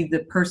would be the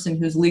person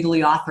who's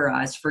legally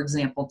authorized, for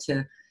example,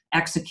 to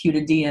execute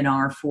a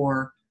DNR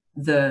for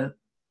the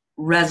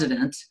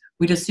resident.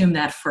 We'd assume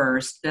that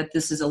first, that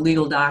this is a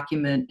legal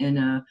document and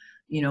an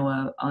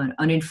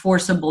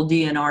enforceable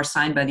DNR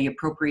signed by the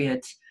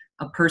appropriate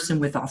person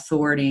with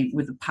authority,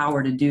 with the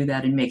power to do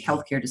that and make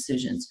healthcare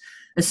decisions.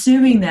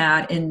 Assuming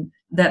that, and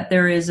that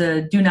there is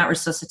a do not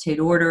resuscitate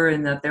order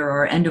and that there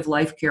are end of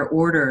life care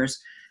orders,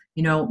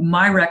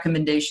 my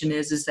recommendation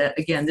is that,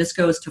 again, this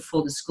goes to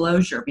full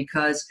disclosure,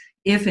 because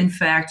if in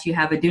fact you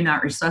have a do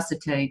not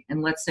resuscitate,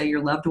 and let's say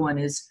your loved one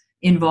is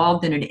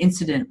involved in an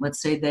incident,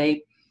 let's say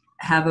they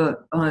have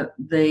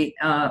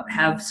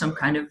have some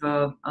kind of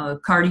a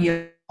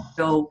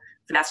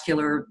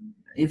cardiovascular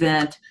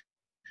event,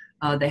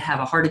 they have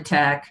a heart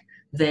attack,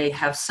 they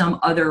have some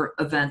other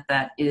event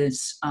that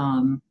is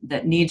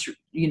that needs,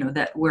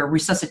 that where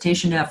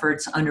resuscitation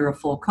efforts under a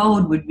full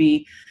code would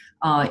be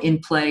in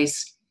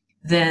place,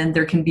 then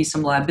there can be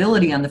some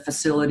liability on the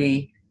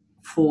facility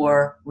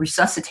for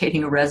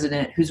resuscitating a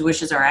resident whose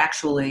wishes are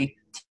actually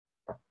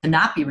to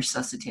not be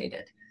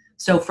resuscitated.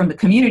 So from the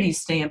community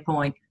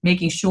standpoint,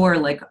 making sure,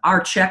 like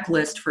our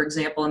checklist, for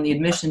example, in the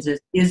admissions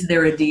is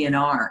there a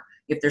DNR?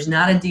 If there's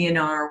not a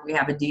DNR, we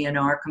have a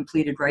DNR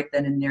completed right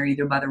then and there,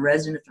 either by the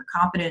resident if they're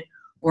competent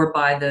or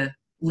by the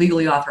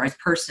legally authorized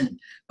person.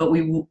 But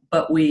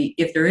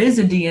if there is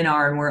a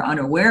DNR and we're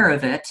unaware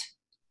of it,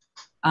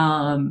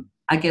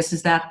 I guess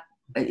does that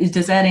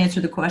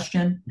answer the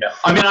question? Yeah.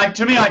 I mean,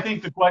 to me, I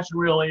think the question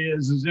really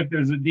is if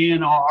there's a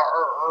DNR,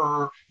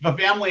 or if a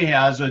family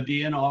has a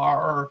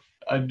DNR,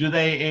 do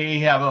they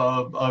have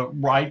a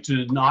right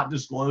to not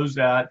disclose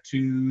that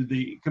to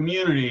the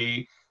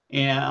community?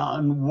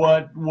 And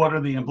what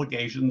are the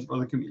implications for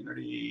the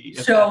community?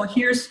 So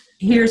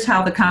here's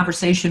how the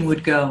conversation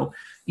would go.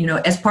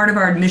 As part of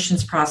our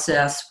admissions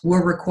process,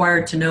 we're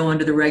required to know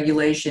under the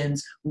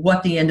regulations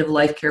what the end of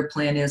life care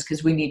plan is,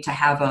 because we need to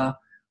have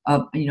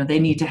they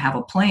need to have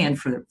a plan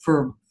for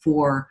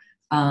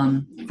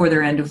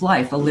their end of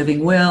life, a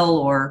living will,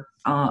 or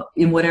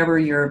in whatever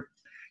your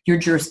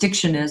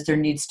jurisdiction is, there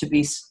needs to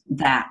be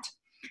that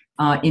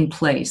in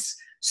place.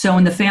 So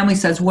when the family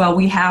says, well,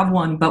 we have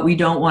one, but we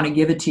don't want to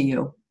give it to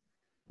you,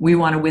 we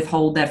want to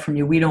withhold that from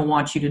you, we don't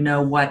want you to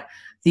know what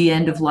the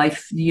end of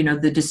life,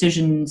 the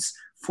decisions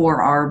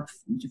for our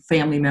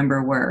family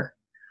member were,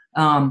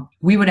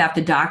 we would have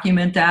to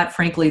document that.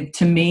 Frankly,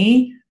 to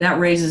me, that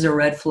raises a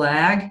red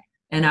flag,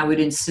 and I would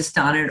insist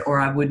on it, or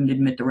I wouldn't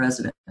admit the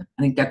resident.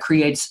 I think that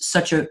creates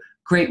such a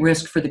great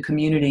risk for the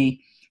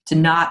community to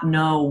not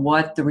know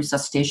what the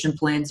resuscitation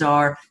plans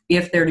are,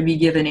 if they're to be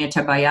given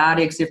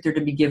antibiotics, if they're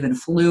to be given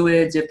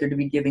fluids, if they're to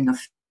be giving a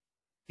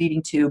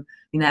feeding tube.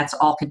 That's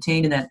all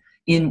contained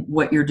in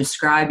what you're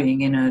describing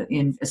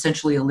in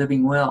essentially a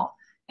living will.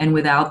 And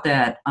without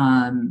that,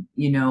 and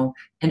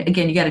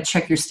again, you got to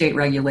check your state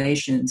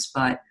regulations,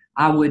 but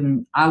I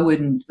wouldn't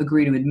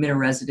agree to admit a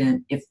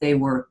resident if they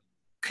were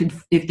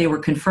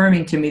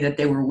confirming to me that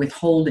they were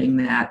withholding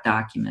that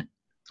document.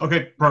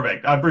 Okay,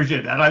 perfect. I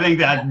appreciate that. I think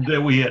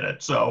that we hit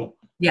it. So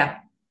yeah.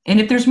 And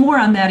if there's more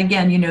on that,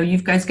 again, you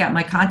guys got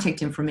my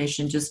contact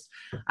information. This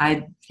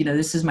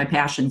is my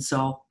passion,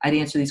 so I'd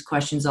answer these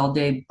questions all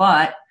day.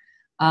 But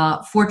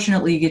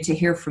fortunately, you get to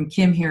hear from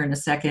Kim here in a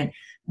second.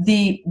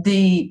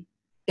 The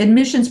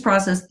admissions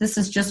process, this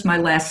is just my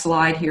last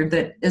slide here,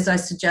 that as I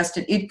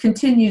suggested, it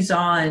continues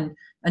on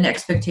an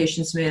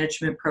expectations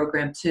management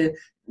program to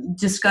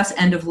discuss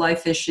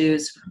end-of-life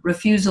issues,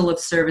 refusal of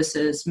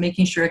services,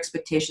 making sure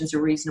expectations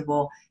are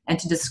reasonable, and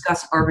to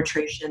discuss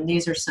arbitration.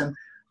 These are some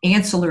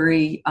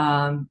ancillary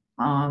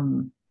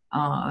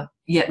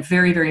yet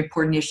very, very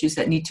important issues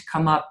that need to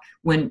come up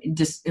when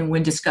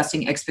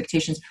discussing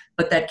expectations,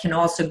 but that can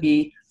also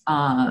be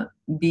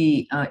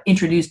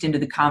introduced into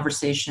the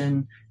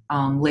conversation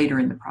later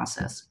in the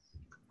process.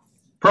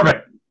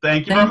 Perfect.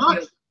 Thank you very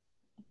much.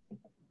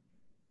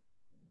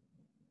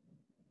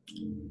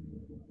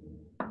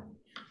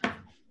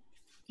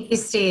 Thank you,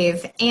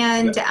 Steve.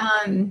 And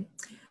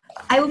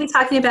I will be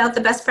talking about the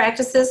best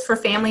practices for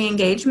family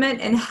engagement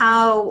and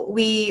how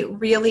we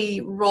really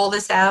roll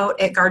this out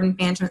at Gardant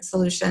Management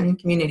Solutions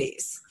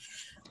communities.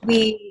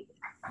 We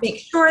make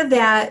sure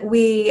that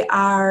we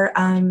are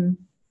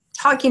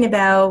talking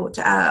about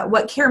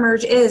what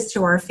Caremerge is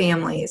to our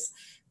families,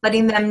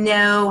 letting them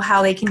know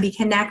how they can be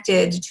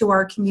connected to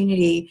our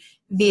community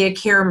via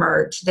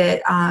Caremerge,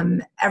 that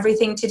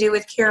everything to do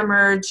with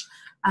Caremerge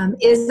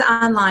is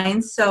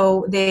online,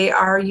 so they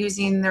are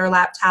using their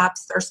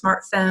laptops, their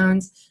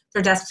smartphones,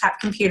 their desktop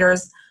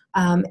computers.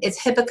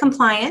 It's HIPAA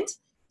compliant,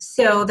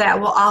 so that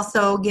will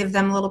also give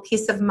them a little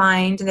peace of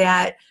mind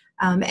that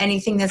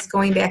anything that's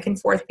going back and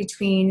forth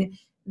between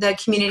the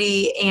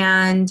community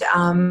and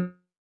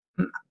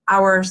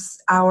our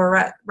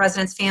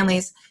residents'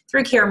 families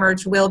through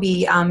Caremerge will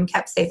be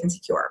kept safe and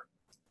secure.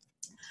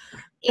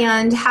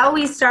 And how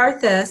we start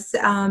this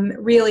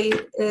really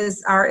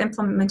is our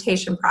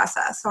implementation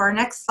process. So our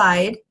next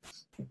slide,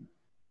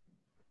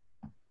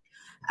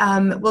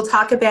 we'll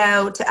talk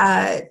about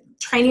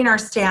training our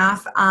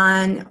staff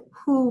on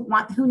who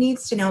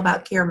needs to know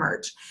about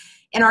Caremerge.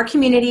 In our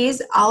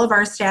communities, all of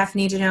our staff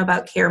need to know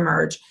about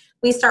Caremerge.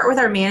 We start with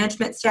our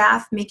management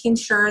staff, making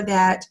sure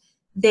that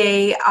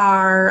they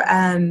are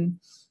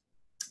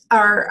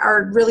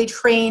really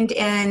trained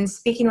in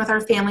speaking with our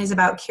families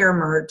about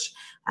Caremerge.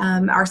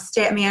 Our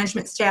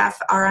management staff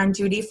are on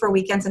duty for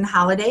weekends and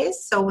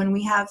holidays. So when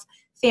we have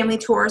family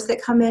tours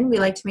that come in, we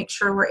like to make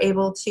sure we're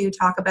able to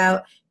talk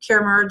about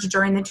Caremerge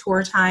during the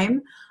tour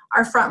time.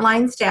 Our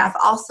frontline staff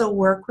also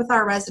work with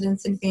our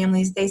residents and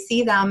families. They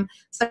see them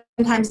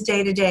sometimes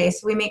day to day,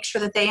 so we make sure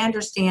that they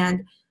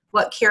understand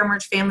what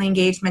Caremerge family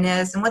engagement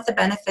is and what the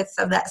benefits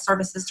of that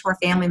service is to our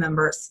family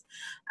members.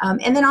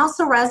 And then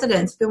also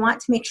residents, we want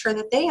to make sure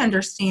that they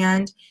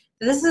understand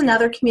that this is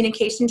another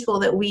communication tool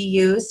that we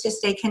use to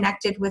stay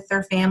connected with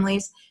their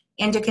families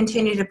and to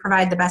continue to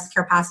provide the best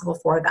care possible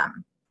for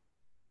them.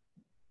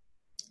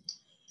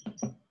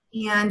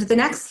 And the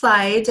next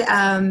slide,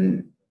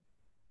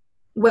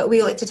 what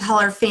we like to tell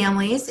our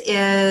families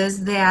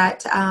is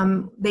that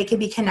they can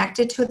be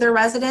connected to their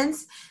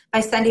residents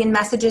by sending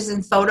messages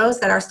and photos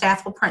that our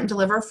staff will print and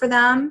deliver for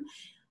them.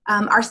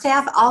 Our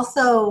staff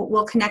also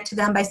will connect to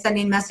them by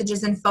sending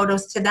messages and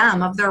photos to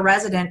them of their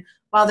resident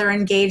while they're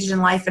engaged in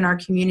life in our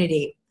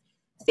community.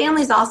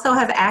 Families also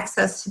have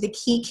access to the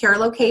key care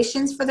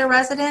locations for their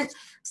resident,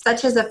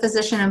 such as a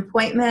physician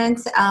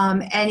appointment,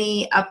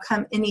 any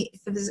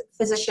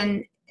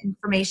physician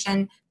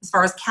information as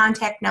far as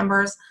contact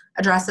numbers,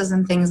 addresses,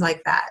 and things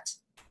like that.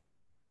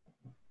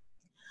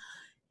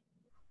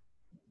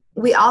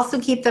 We also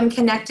keep them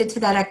connected to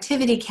that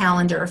activity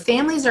calendar.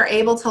 Families are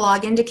able to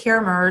log into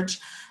Caremerge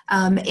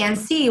and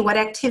see what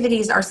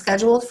activities are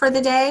scheduled for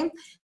the day.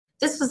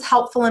 This was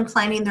helpful in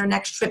planning their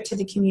next trip to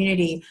the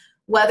community,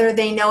 whether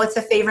they know it's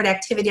a favorite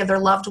activity of their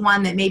loved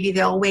one that maybe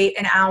they'll wait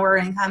an hour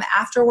and come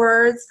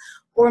afterwards,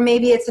 or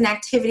maybe it's an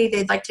activity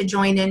they'd like to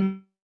join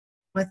in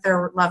with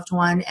their loved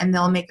one and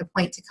they'll make a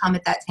point to come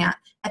at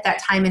that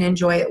time and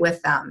enjoy it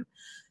with them.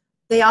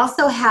 They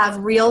also have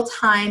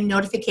real-time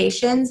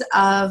notifications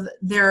of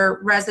their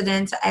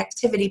resident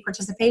activity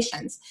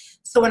participations.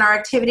 So when our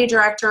activity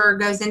director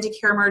goes into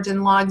Caremerge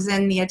and logs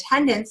in the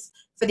attendance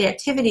for the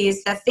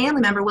activities, that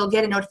family member will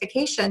get a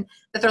notification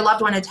that their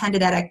loved one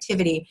attended that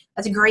activity.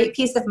 That's a great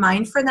peace of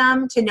mind for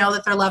them to know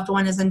that their loved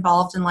one is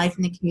involved in life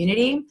in the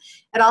community.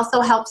 It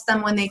also helps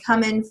them when they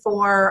come in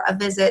for a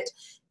visit,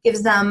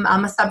 gives them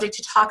a subject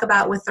to talk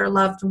about with their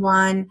loved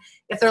one.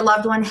 If their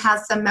loved one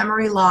has some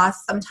memory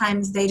loss,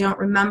 sometimes they don't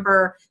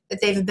remember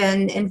that they've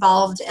been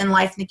involved in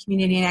life in the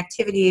community and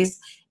activities.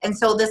 And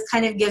so this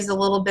kind of gives a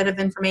little bit of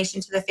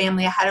information to the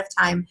family ahead of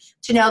time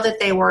to know that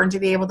they were and to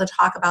be able to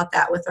talk about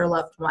that with their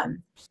loved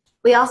one.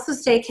 We also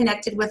stay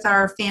connected with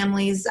our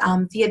families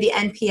via the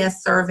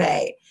NPS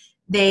survey.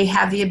 They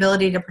have the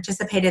ability to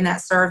participate in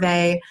that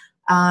survey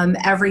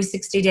every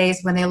 60 days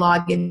when they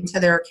log into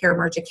their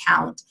Caremerge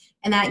account.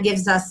 And that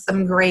gives us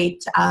some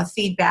great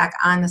feedback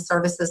on the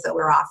services that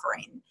we're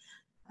offering.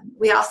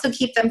 We also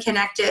keep them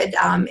connected.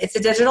 It's a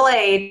digital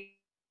age,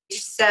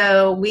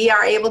 so we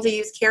are able to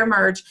use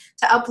Caremerge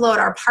to upload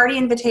our party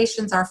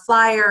invitations, our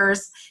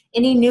flyers,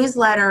 any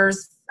newsletters,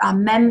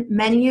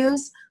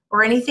 menus,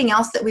 or anything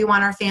else that we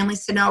want our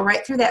families to know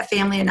right through that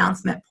family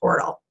announcement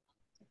portal.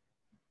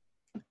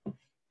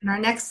 In our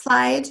next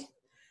slide,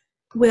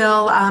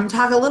 we'll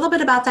talk a little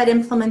bit about that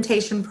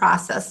implementation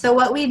process. So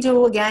what we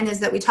do again is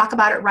that we talk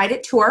about it right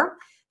at tour.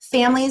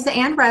 Families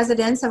and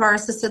residents of our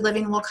assisted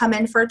living will come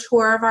in for a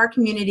tour of our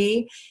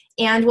community,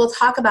 and we'll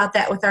talk about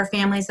that with our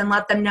families and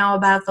let them know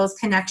about those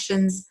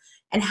connections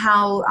and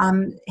how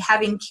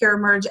having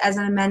Caremerge as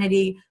an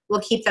amenity will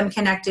keep them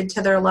connected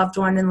to their loved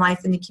one in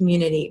life in the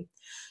community.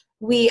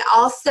 We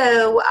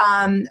also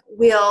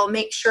will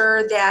make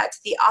sure that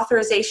the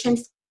authorization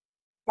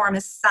form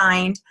is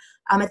signed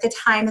at the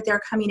time that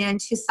they're coming in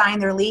to sign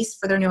their lease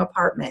for their new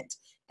apartment.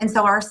 And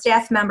so our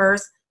staff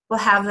members will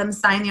have them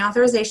sign the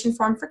authorization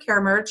form for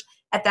Caremerge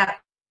at that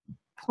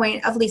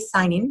point of lease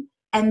signing.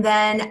 And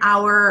then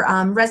our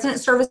resident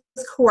service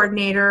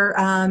coordinator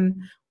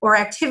or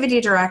activity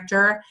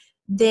director,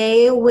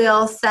 they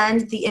will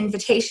send the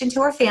invitation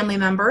to our family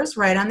members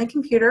right on the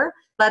computer,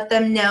 let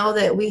them know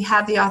that we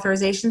have the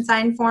authorization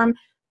sign form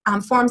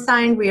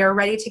signed. We are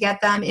ready to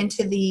get them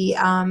into the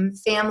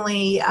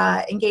family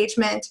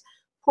engagement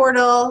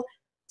portal.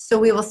 So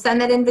we will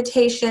send that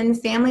invitation.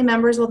 Family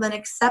members will then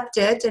accept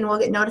it, and we'll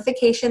get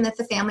notification that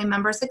the family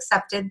members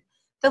accepted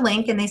the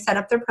link and they set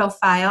up their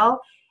profile.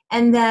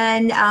 And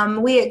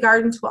then we at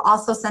Gardant will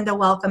also send a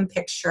welcome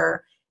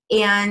picture.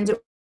 And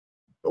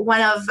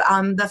one of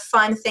the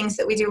fun things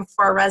that we do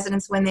for our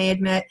residents when they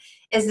admit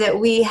is that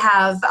we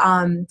have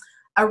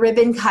a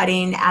ribbon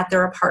cutting at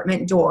their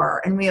apartment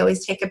door, and we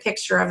always take a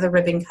picture of the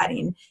ribbon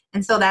cutting.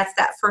 And so that's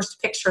that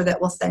first picture that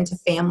we'll send to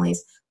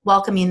families,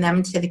 welcoming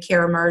them to the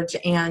Caremerge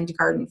and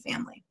Gardant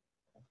family.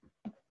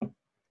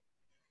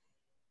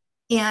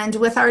 And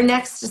with our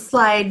next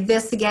slide,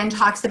 this again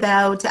talks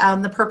about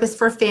the purpose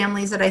for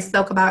families that I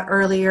spoke about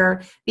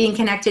earlier, being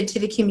connected to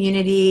the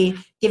community,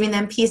 giving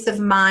them peace of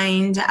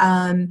mind,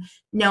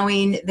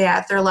 knowing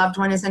that their loved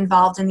one is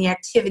involved in the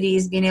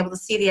activities, being able to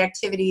see the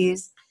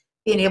activities,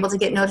 being able to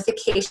get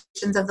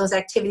notifications of those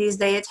activities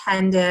they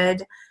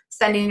attended,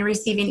 sending and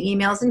receiving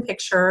emails and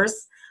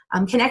pictures,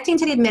 connecting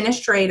to the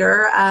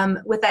administrator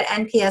with that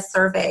NPS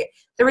survey.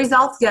 The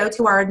results go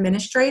to our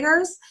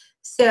administrators.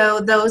 So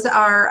those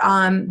are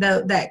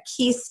that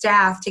key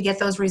staff to get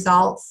those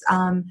results,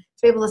 to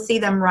be able to see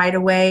them right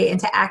away and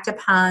to act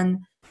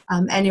upon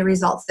any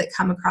results that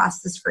come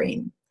across the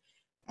screen.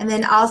 And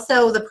then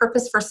also the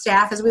purpose for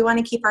staff is we want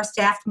to keep our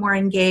staff more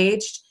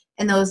engaged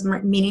in those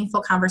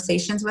meaningful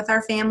conversations with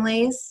our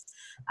families.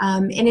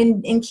 And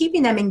in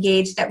keeping them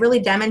engaged, that really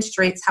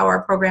demonstrates how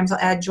our programs will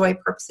add joy,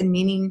 purpose, and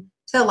meaning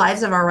to the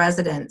lives of our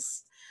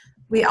residents.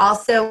 We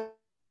also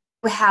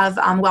have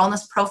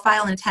wellness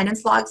profile and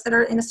attendance logs that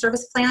are in a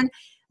service plan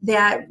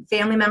that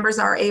family members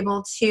are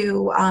able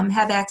to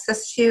have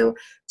access to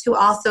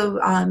also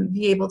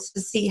be able to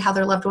see how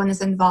their loved one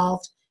is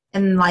involved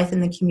in life in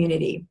the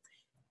community.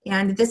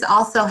 And this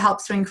also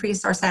helps to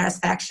increase our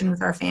satisfaction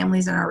with our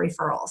families and our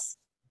referrals.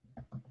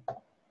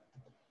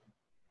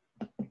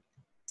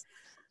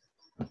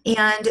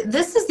 And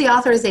this is the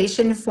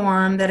authorization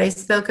form that I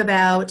spoke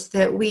about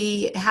that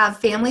we have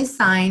families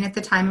sign at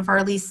the time of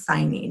our lease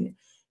signing.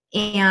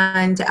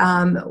 And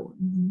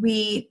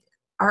we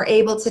are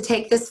able to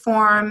take this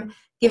form,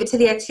 give it to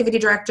the activity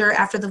director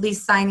after the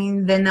lease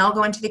signing, then they'll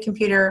go into the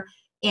computer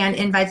and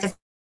invite the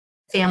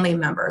family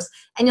members.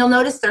 And you'll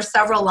notice there's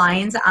several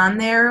lines on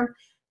there.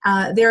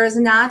 There is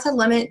not a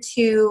limit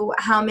to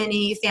how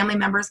many family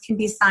members can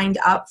be signed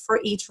up for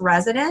each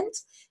resident.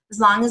 As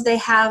long as they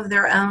have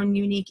their own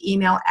unique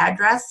email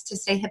address to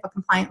stay HIPAA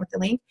compliant with the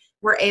link,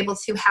 we're able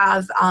to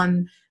have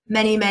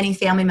many, many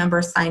family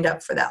members signed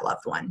up for that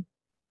loved one.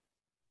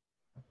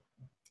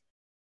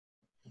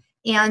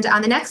 And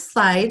on the next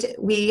slide,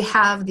 we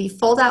have the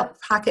fold-out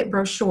pocket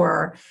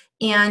brochure.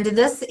 And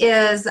this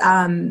is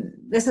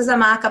a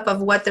mock-up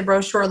of what the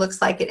brochure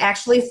looks like. It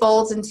actually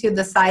folds into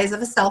the size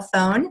of a cell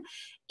phone.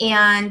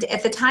 And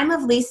at the time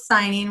of lease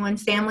signing, when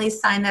families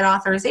sign that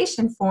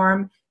authorization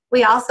form,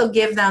 we also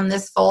give them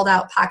this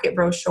fold-out pocket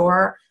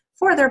brochure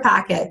for their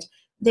pocket.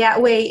 That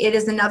way, it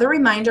is another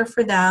reminder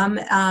for them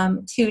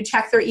to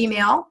check their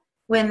email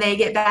when they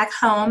get back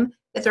home,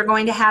 that they're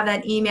going to have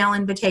that email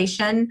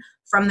invitation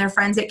from their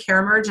friends at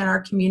Caremerge in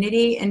our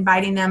community,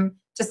 inviting them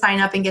to sign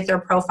up and get their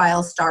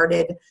profile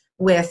started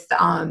with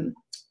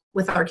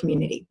our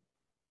community.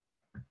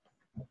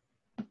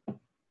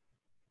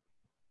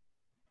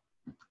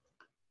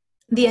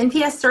 The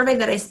NPS survey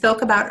that I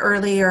spoke about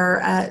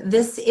earlier,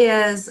 this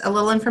is a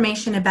little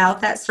information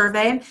about that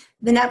survey.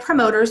 The Net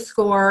Promoter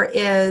Score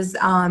is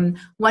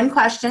one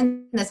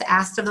question that's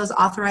asked of those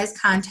authorized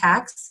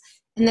contacts.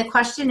 And the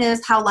question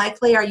is, how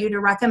likely are you to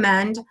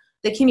recommend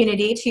the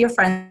community to your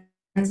friends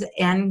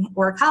and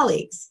or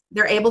colleagues?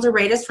 They're able to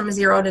rate us from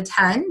 0 to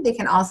 10. They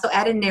can also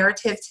add a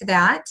narrative to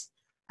that.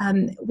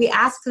 We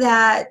ask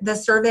that the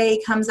survey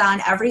comes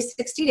on every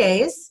 60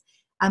 days.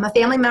 A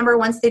family member,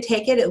 once they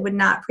take it, it would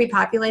not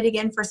pre-populate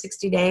again for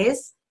 60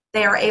 days.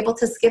 They are able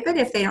to skip it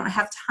if they don't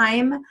have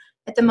time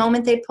at the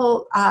moment they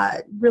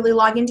really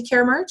log into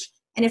Caremerge.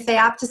 And if they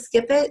opt to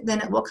skip it, then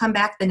it will come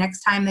back the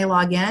next time they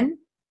log in.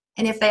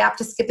 And if they opt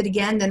to skip it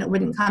again, then it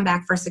wouldn't come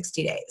back for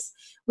 60 days.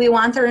 We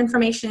want their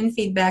information and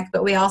feedback,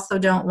 but we also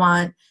don't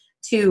want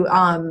to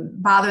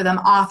bother them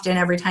often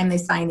every time they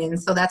sign in.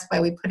 So that's why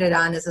we put it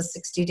on as a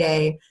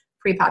 60-day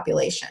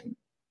pre-population.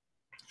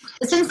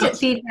 This instant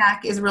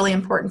feedback is really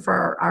important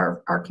for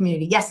our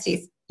community. Yes,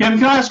 Steve? Kim,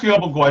 can I ask you a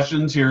couple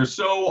questions here?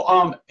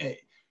 So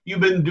you've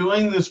been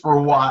doing this for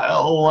a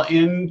while,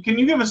 and can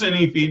you give us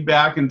any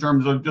feedback in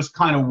terms of just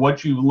kind of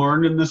what you've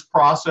learned in this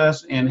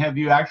process, and have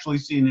you actually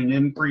seen an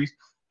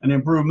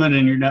improvement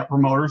in your Net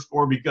Promoter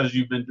Score because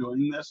you've been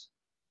doing this?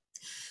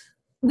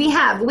 We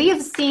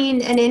have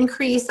seen an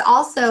increase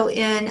also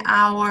in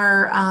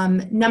our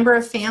number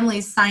of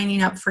families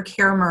signing up for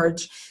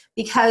Caremerge,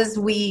 because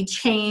we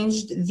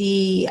changed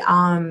the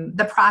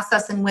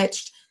process in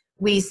which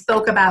we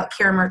spoke about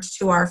Caremerge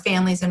to our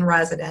families and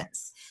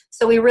residents.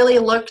 So we really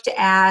looked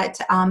at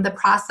the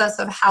process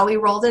of how we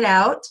rolled it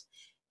out,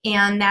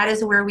 and that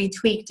is where we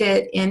tweaked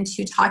it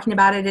into talking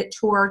about it at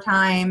tour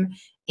time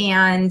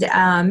and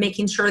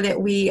making sure that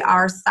we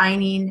are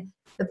signing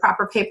the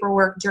proper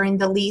paperwork during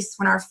the lease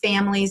when our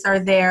families are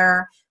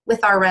there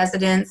with our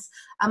residents.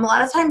 A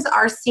lot of times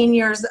our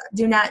seniors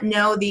do not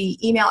know the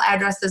email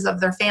addresses of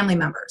their family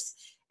members.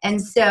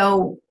 And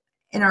so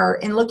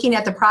in looking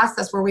at the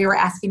process where we were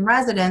asking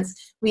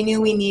residents, we knew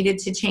we needed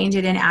to change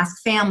it and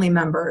ask family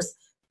members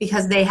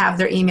because they have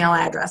their email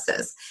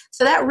addresses.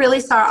 So that really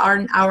saw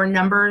our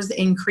numbers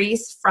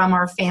increase from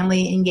our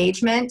family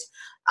engagement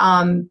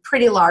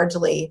pretty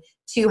largely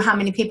to how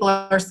many people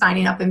are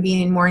signing up and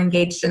being more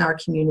engaged in our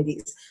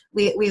communities.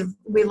 We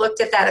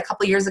looked at that a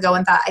couple years ago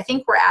and thought, I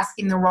think we're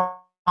asking the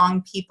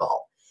wrong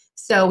people.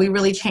 So we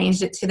really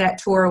changed it to that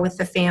tour with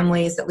the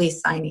families at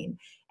least signing.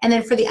 And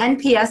then for the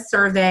NPS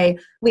survey,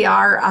 we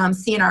are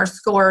seeing our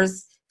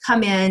scores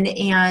come in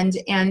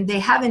and they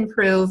have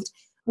improved.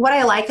 What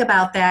I like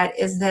about that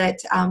is that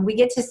we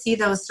get to see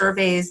those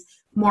surveys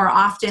more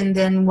often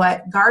than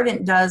what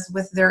Gardant does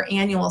with their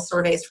annual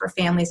surveys for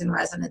families and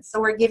residents. So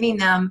we're giving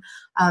them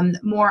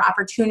more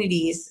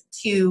opportunities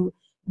to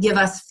give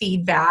us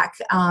feedback.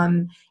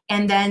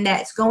 And then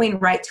that's going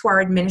right to our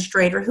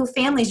administrator, who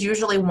families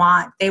usually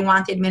want. They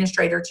want the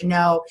administrator to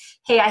know,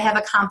 hey, I have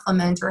a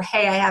compliment, or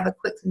hey, I have a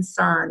quick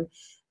concern.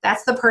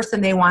 That's the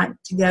person they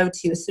want to go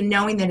to. So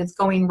knowing that it's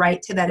going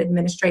right to that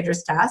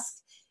administrator's desk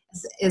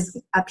is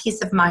a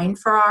peace of mind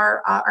for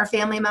our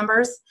family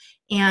members.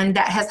 And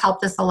that has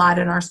helped us a lot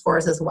in our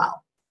scores as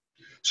well.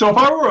 So if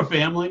I were a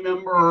family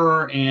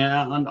member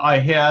and I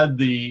had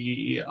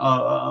the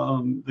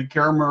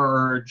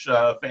Caremerge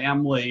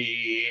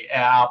family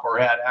app or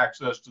had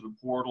access to the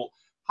portal,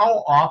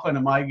 how often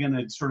am I going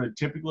to sort of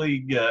typically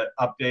get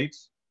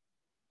updates?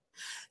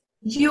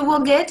 You will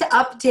get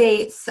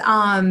updates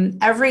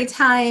every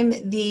time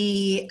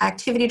the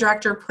activity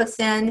director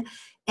puts in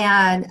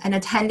an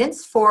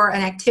attendance for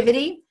an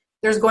activity.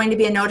 There's going to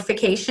be a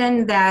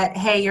notification that,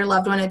 hey, your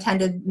loved one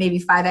attended maybe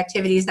 5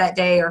 activities that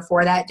day or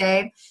 4 that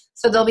day.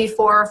 So there'll be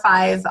 4 or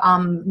 5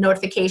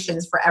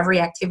 notifications for every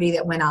activity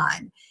that went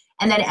on.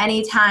 And then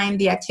anytime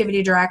the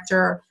activity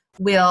director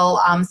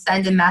will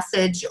send a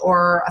message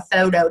or a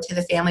photo to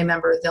the family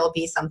member, there'll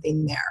be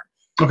something there.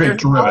 Okay,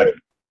 terrific.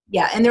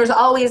 Yeah, and there's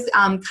always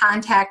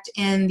contact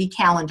in the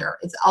calendar.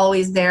 It's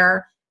always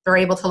there. They're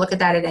able to look at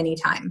that at any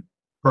time.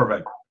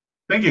 Perfect.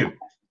 Thank you.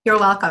 You're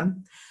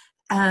welcome.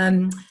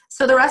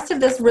 So the rest of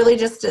this really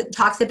just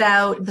talks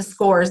about the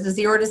scores. The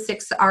 0 to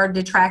 6 are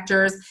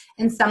detractors,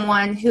 and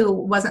someone who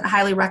wasn't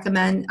highly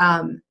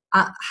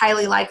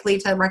likely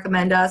to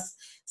recommend us.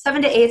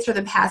 7 to 8 are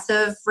the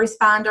passive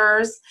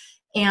responders,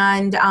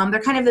 and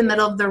they're kind of the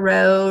middle of the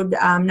road,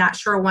 not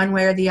sure one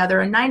way or the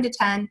other. And 9 to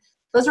 10,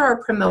 those are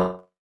our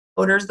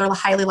promoters. They're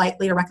highly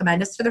likely to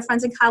recommend us to their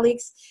friends and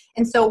colleagues.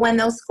 And so when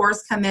those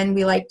scores come in,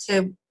 we like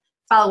to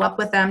follow up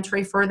with them to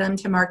refer them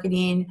to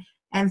marketing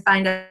and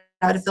find out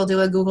if they'll do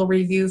a Google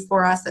review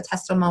for us, a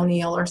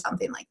testimonial or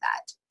something like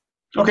that.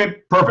 Okay,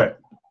 perfect.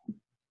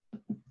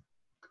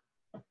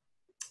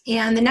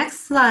 And the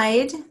next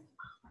slide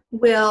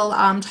will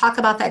talk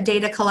about that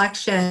data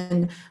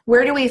collection.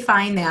 Where do we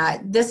find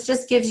that? This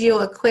just gives you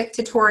a quick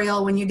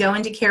tutorial when you go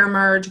into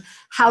Caremerge,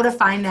 how to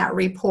find that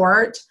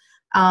report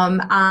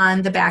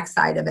on the back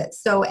side of it.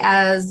 So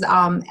as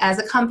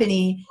a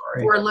company,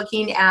 we're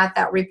looking at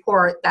that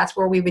report. That's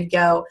where we would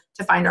go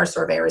to find our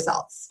survey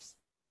results.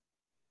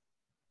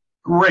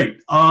 Great.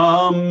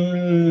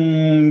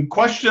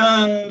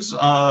 Questions,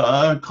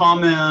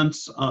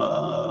 comments?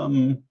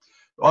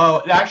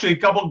 Well, actually,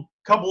 a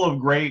couple of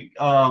great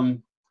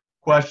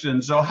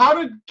questions. So, how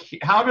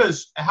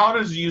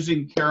does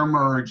using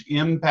Caremerge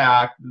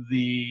impact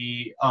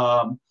the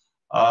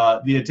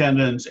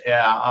attendance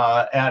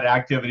at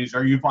activities?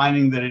 Are you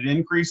finding that it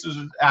increases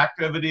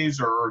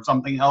activities, or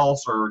something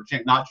else, or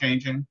not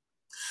changing?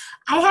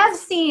 I have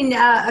seen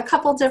a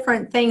couple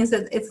different things.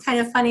 It's kind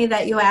of funny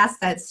that you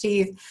asked that,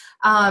 Steve.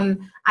 I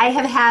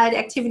have had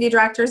activity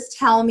directors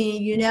tell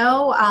me,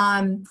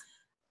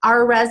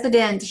 our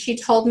resident, she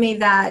told me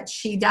that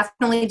she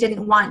definitely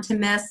didn't want to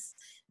miss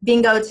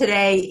bingo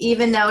today,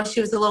 even though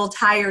she was a little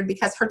tired,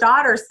 because her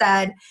daughter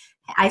said,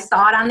 I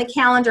saw it on the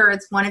calendar,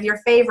 it's one of your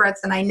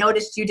favorites, and I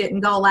noticed you didn't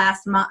go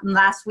last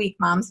week,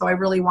 Mom, so I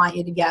really want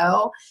you to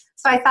go.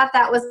 So I thought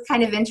that was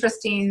kind of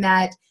interesting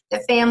that the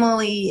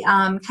family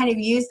kind of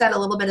used that a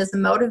little bit as a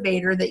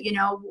motivator, that,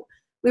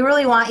 we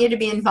really want you to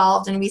be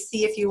involved, and we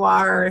see if you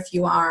are or if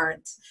you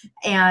aren't.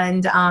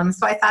 And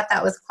so I thought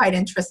that was quite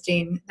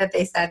interesting that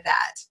they said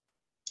that.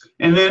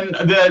 And then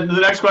the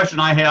next question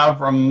I have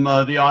from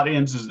the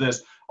audience is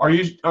this.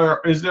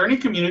 Is there any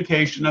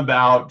communication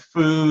about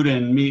food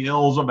and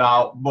meals,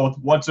 about both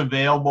what's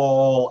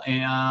available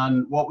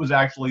and what was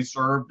actually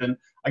served? And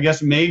I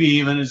guess maybe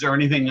even, is there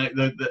anything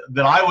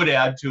that I would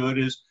add to it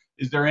is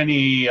there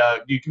any,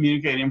 do you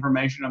communicate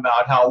information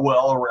about how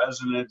well a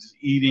resident is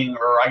eating,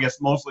 or I guess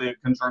mostly a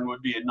concern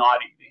would be a not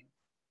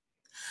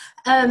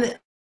eating?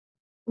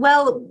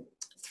 Well,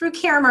 through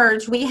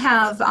Caremerge, we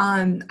have,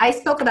 I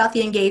spoke about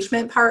the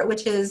engagement part,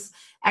 which is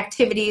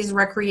activities,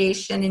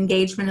 recreation,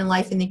 engagement, and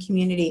life in the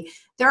community.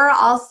 There are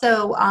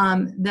also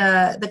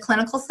the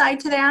clinical side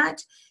to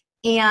that.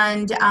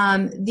 And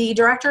the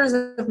directors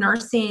of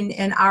nursing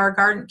in our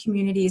Gardant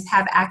communities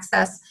have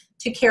access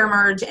to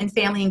Caremerge and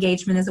family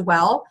engagement as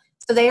well.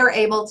 So they are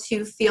able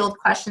to field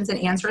questions and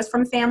answers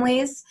from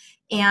families.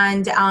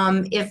 And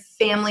if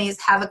families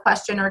have a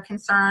question or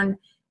concern,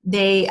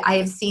 I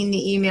have seen the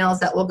emails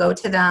that will go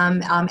to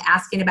them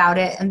asking about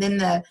it. And then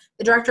the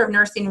director of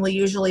nursing will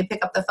usually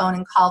pick up the phone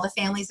and call the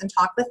families and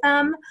talk with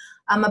them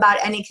about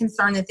any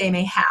concern that they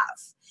may have.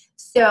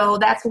 So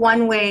that's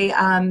one way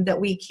that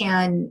we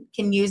can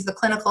use the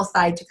clinical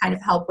side to kind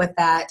of help with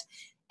that.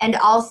 And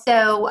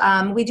also,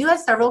 we do have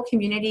several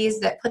communities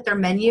that put their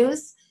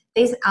menus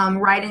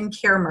right in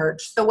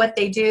Caremerge. So what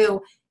they do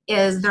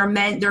is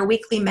their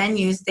weekly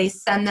menus, they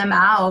send them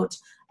out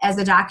as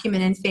a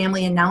document in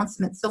family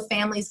announcements, so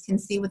families can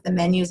see what the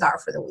menus are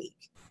for the week.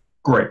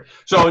 Great.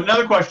 So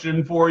another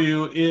question for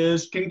you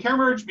is, can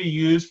Caremerge be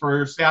used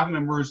for staff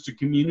members to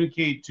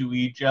communicate to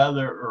each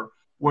other, or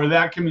where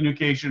that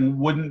communication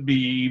wouldn't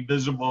be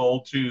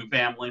visible to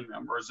family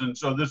members? And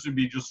so this would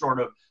be just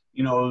sort of,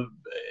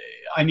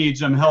 I need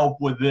some help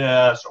with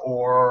this,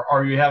 or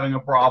are you having a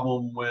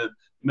problem with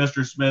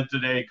Mr. Smith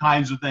today,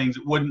 kinds of things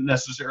that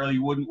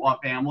you wouldn't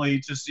want family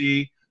to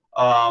see,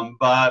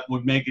 but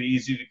would make it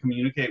easy to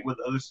communicate with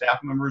other staff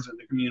members in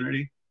the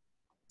community?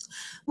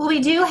 Well,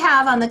 we do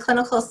have on the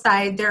clinical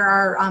side, there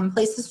are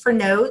places for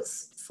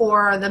notes,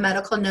 for the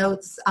medical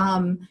notes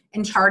and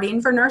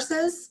charting for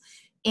nurses.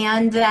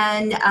 And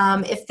then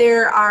if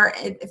there's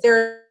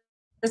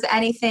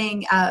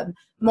anything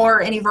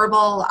more, any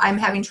verbal, I'm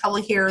having trouble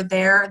here or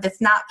there,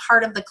 that's not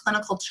part of the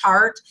clinical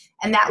chart,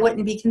 and that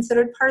wouldn't be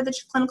considered part of the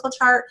clinical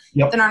chart,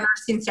 then our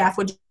nursing staff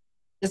would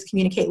just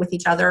communicate with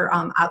each other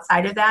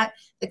outside of that.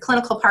 The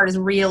clinical part is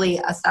really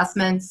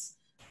assessments,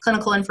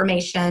 clinical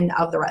information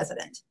of the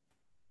resident.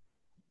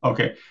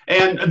 Okay,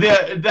 and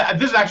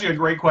this is actually a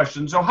great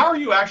question. So how are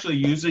you actually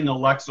using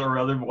Alexa or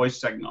other voice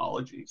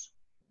technologies?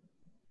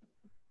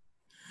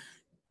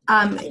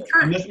 And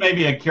this may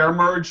be a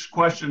Caremerge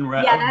question.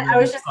 Yeah, I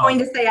was just going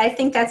to say, I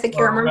think that's a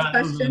Caremerge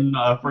question.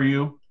 For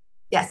you?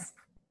 Yes.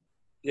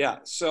 Yeah,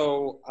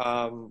 so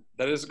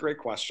that is a great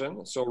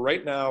question. So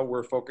right now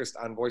we're focused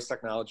on voice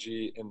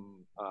technology in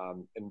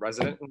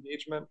resident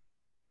engagement.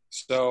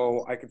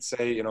 So I could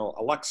say, you know,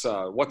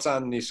 Alexa, what's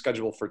on the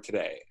schedule for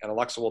today? And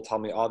Alexa will tell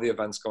me all the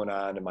events going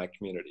on in my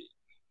community.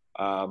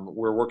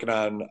 We're working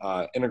on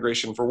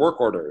integration for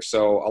work orders.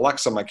 So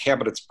Alexa, my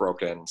cabinet's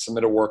broken,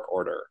 submit a work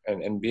order,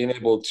 and being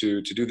able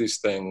to do these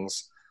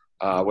things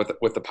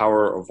with the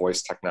power of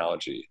voice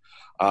technology.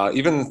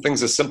 Even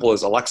things as simple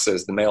as Alexa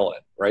is the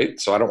mail-in,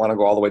 right? So I don't want to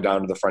go all the way down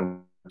to the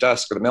front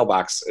desk or the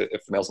mailbox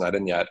if the mail's not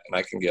in yet, and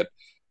I can get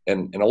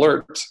an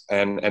alert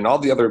and all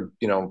the other,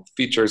 you know,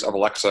 features of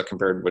Alexa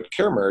compared with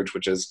Caremerge,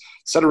 which is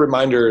set a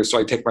reminder so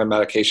I take my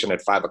medication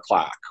at 5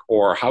 o'clock,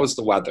 or how's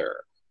the weather?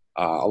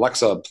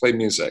 Alexa, play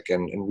music,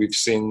 and we've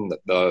seen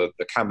the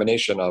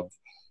combination of,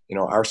 you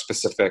know, our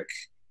specific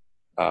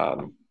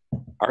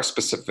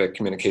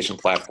communication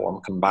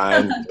platform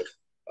combined with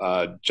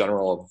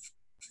general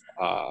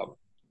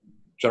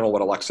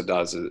what Alexa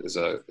does is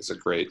a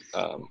great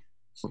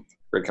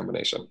great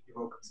combination.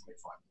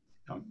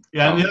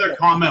 Yeah, and the other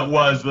comment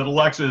was that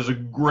Alexa is a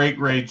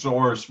great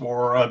source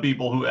for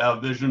people who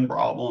have vision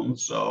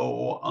problems.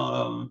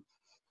 So,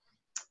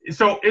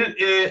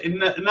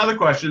 another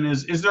question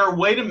is there a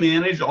way to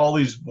manage all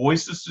these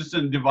voice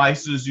assistant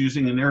devices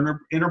using an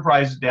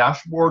enterprise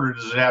dashboard, or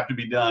does it have to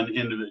be done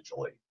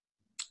individually?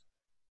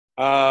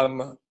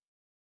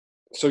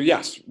 So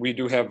yes, we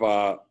do have,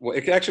 well,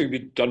 it can actually be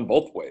done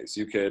both ways.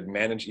 You could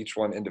manage each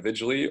one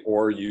individually,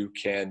 or you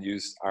can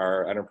use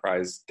our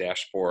enterprise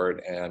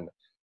dashboard, and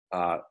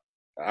I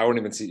wouldn't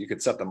even see, you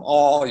could set them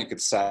all. You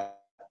could set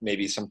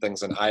maybe some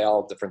things in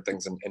IL, different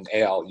things in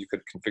AL. You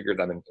could configure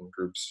them in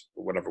groups,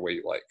 whatever way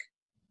you like.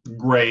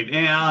 Great.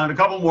 And a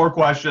couple more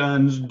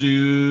questions.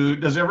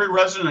 Does every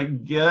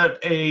resident get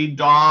a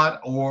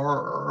DOT,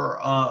 or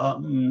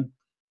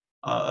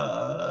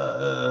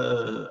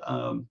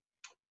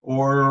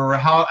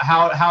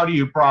how do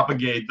you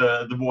propagate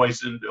the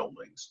voice in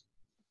buildings?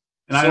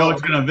 And I know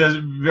it's going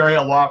to vary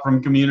a lot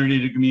from community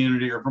to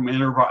community, or from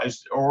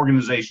enterprise or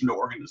organization to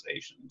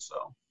organization.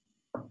 So,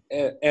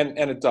 and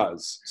it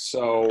does.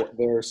 So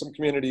there are some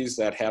communities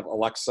that have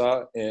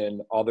Alexa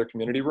in all their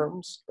community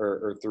rooms,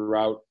 or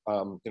throughout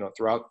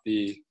throughout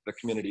the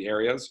community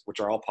areas, which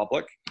are all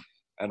public,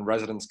 and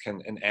residents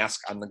can ask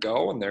on the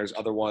go. And there's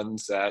other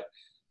ones that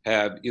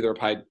have either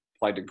applied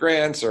to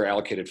grants or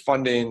allocated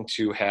funding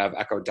to have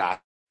Echo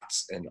Dots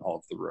in all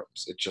of the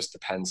rooms. It just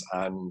depends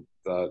on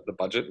the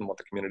budget and what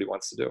the community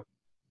wants to do.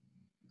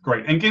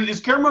 Great. And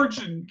is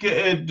Caremerge,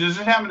 does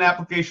it have an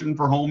application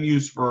for home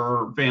use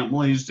for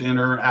families to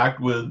interact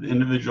with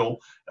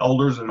individual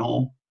elders at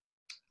home?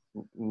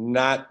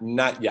 Not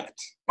yet.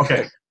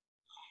 Okay.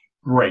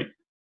 Great.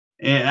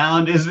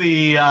 And is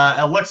the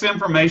Alexa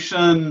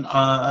information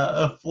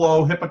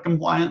flow HIPAA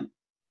compliant?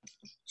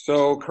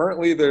 So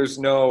currently there's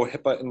no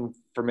HIPAA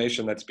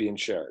information that's being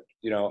shared.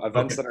 You know,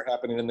 events that are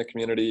happening in the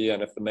community,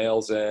 and if the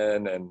mail's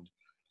in, and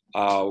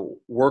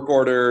work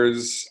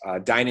orders,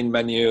 dining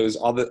menus,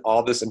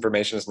 all this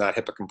information is not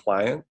HIPAA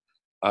compliant.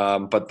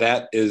 But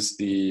that is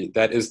the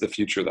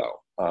future,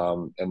 though.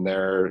 And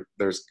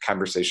there's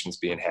conversations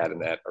being had in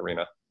that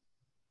arena.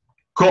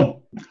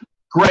 Cool.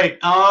 Great.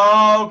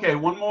 Okay,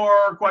 one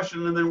more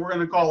question, and then we're going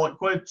to call it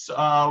quits.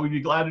 We'd be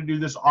glad to do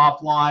this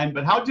offline,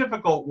 but how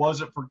difficult was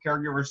it for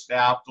caregiver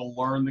staff to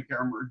learn the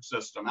Caremerge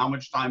system? How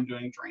much time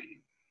doing training?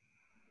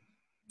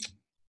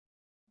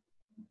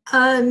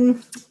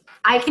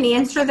 I can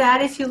answer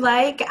that if you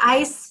like.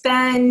 I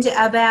spend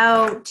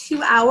about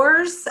 2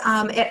 hours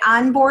at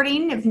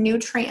onboarding of new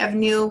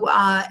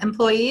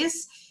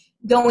employees,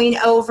 going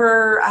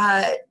over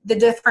the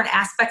different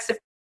aspects of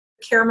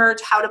Caremerge,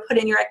 how to put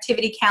in your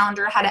activity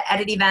calendar, how to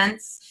edit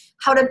events,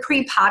 how to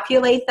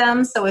pre-populate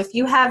them. So if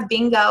you have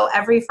bingo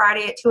every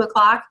Friday at 2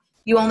 o'clock,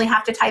 you only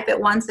have to type it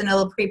once and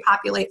it'll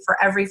pre-populate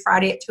for every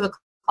Friday at 2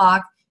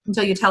 o'clock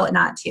until you tell it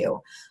not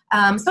to.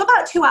 So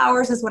about 2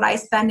 hours is what I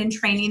spend in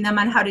training them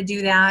on how to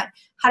do that,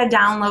 how to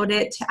download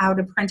it, how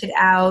to print it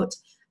out,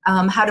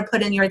 how to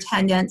put in your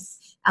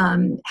attendance.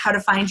 how to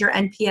find your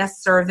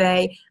NPS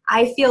survey.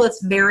 I feel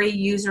it's very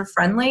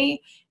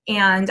user-friendly,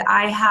 and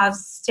I have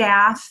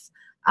staff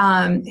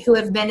who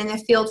have been in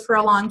the field for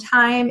a long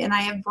time, and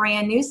I have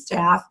brand new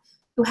staff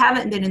who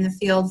haven't been in the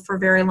field for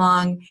very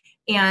long,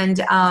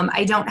 and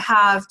I don't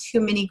have too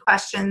many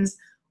questions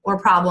or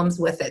problems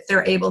with it.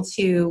 They're able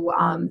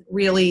to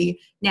really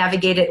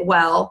navigate it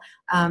well.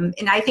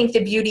 And I think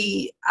the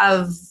beauty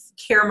of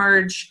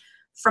Caremerge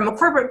from a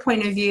corporate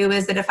point of view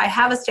is that if I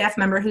have a staff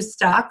member who's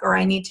stuck or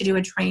I need to do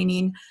a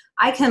training,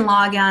 I can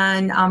log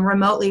on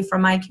remotely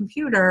from my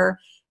computer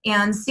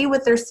and see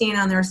what they're seeing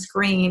on their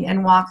screen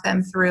and walk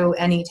them through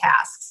any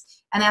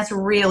tasks. And that's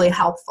really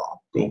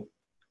helpful. Cool.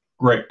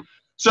 Great.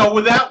 So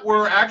with that,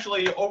 we're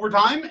actually over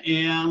time,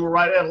 and we're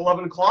right at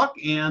 11 o'clock.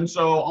 And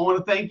so I want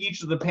to thank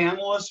each of the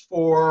panelists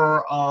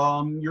for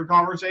your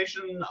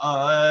conversation.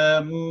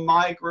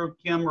 Mike, or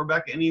Kim,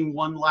 Rebecca, any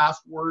one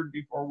last word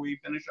before we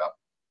finish up?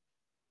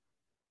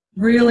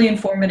 Really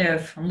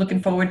informative. I'm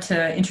looking forward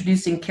to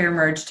introducing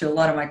Caremerge to a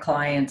lot of my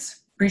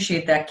clients.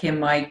 Appreciate that, Kim,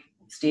 Mike,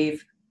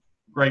 Steve.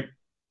 Great.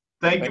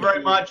 Thank you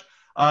very much.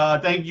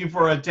 Thank you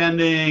for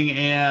attending,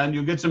 and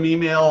you'll get some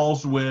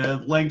emails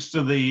with links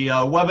to the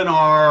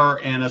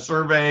webinar and a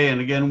survey. And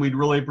again, we'd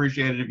really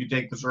appreciate it if you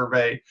take the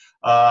survey,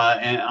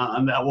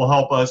 and that will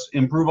help us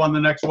improve on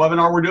the next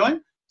webinar we're doing.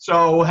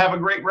 So have a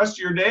great rest of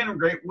your day and a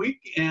great week,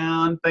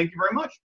 and thank you very much.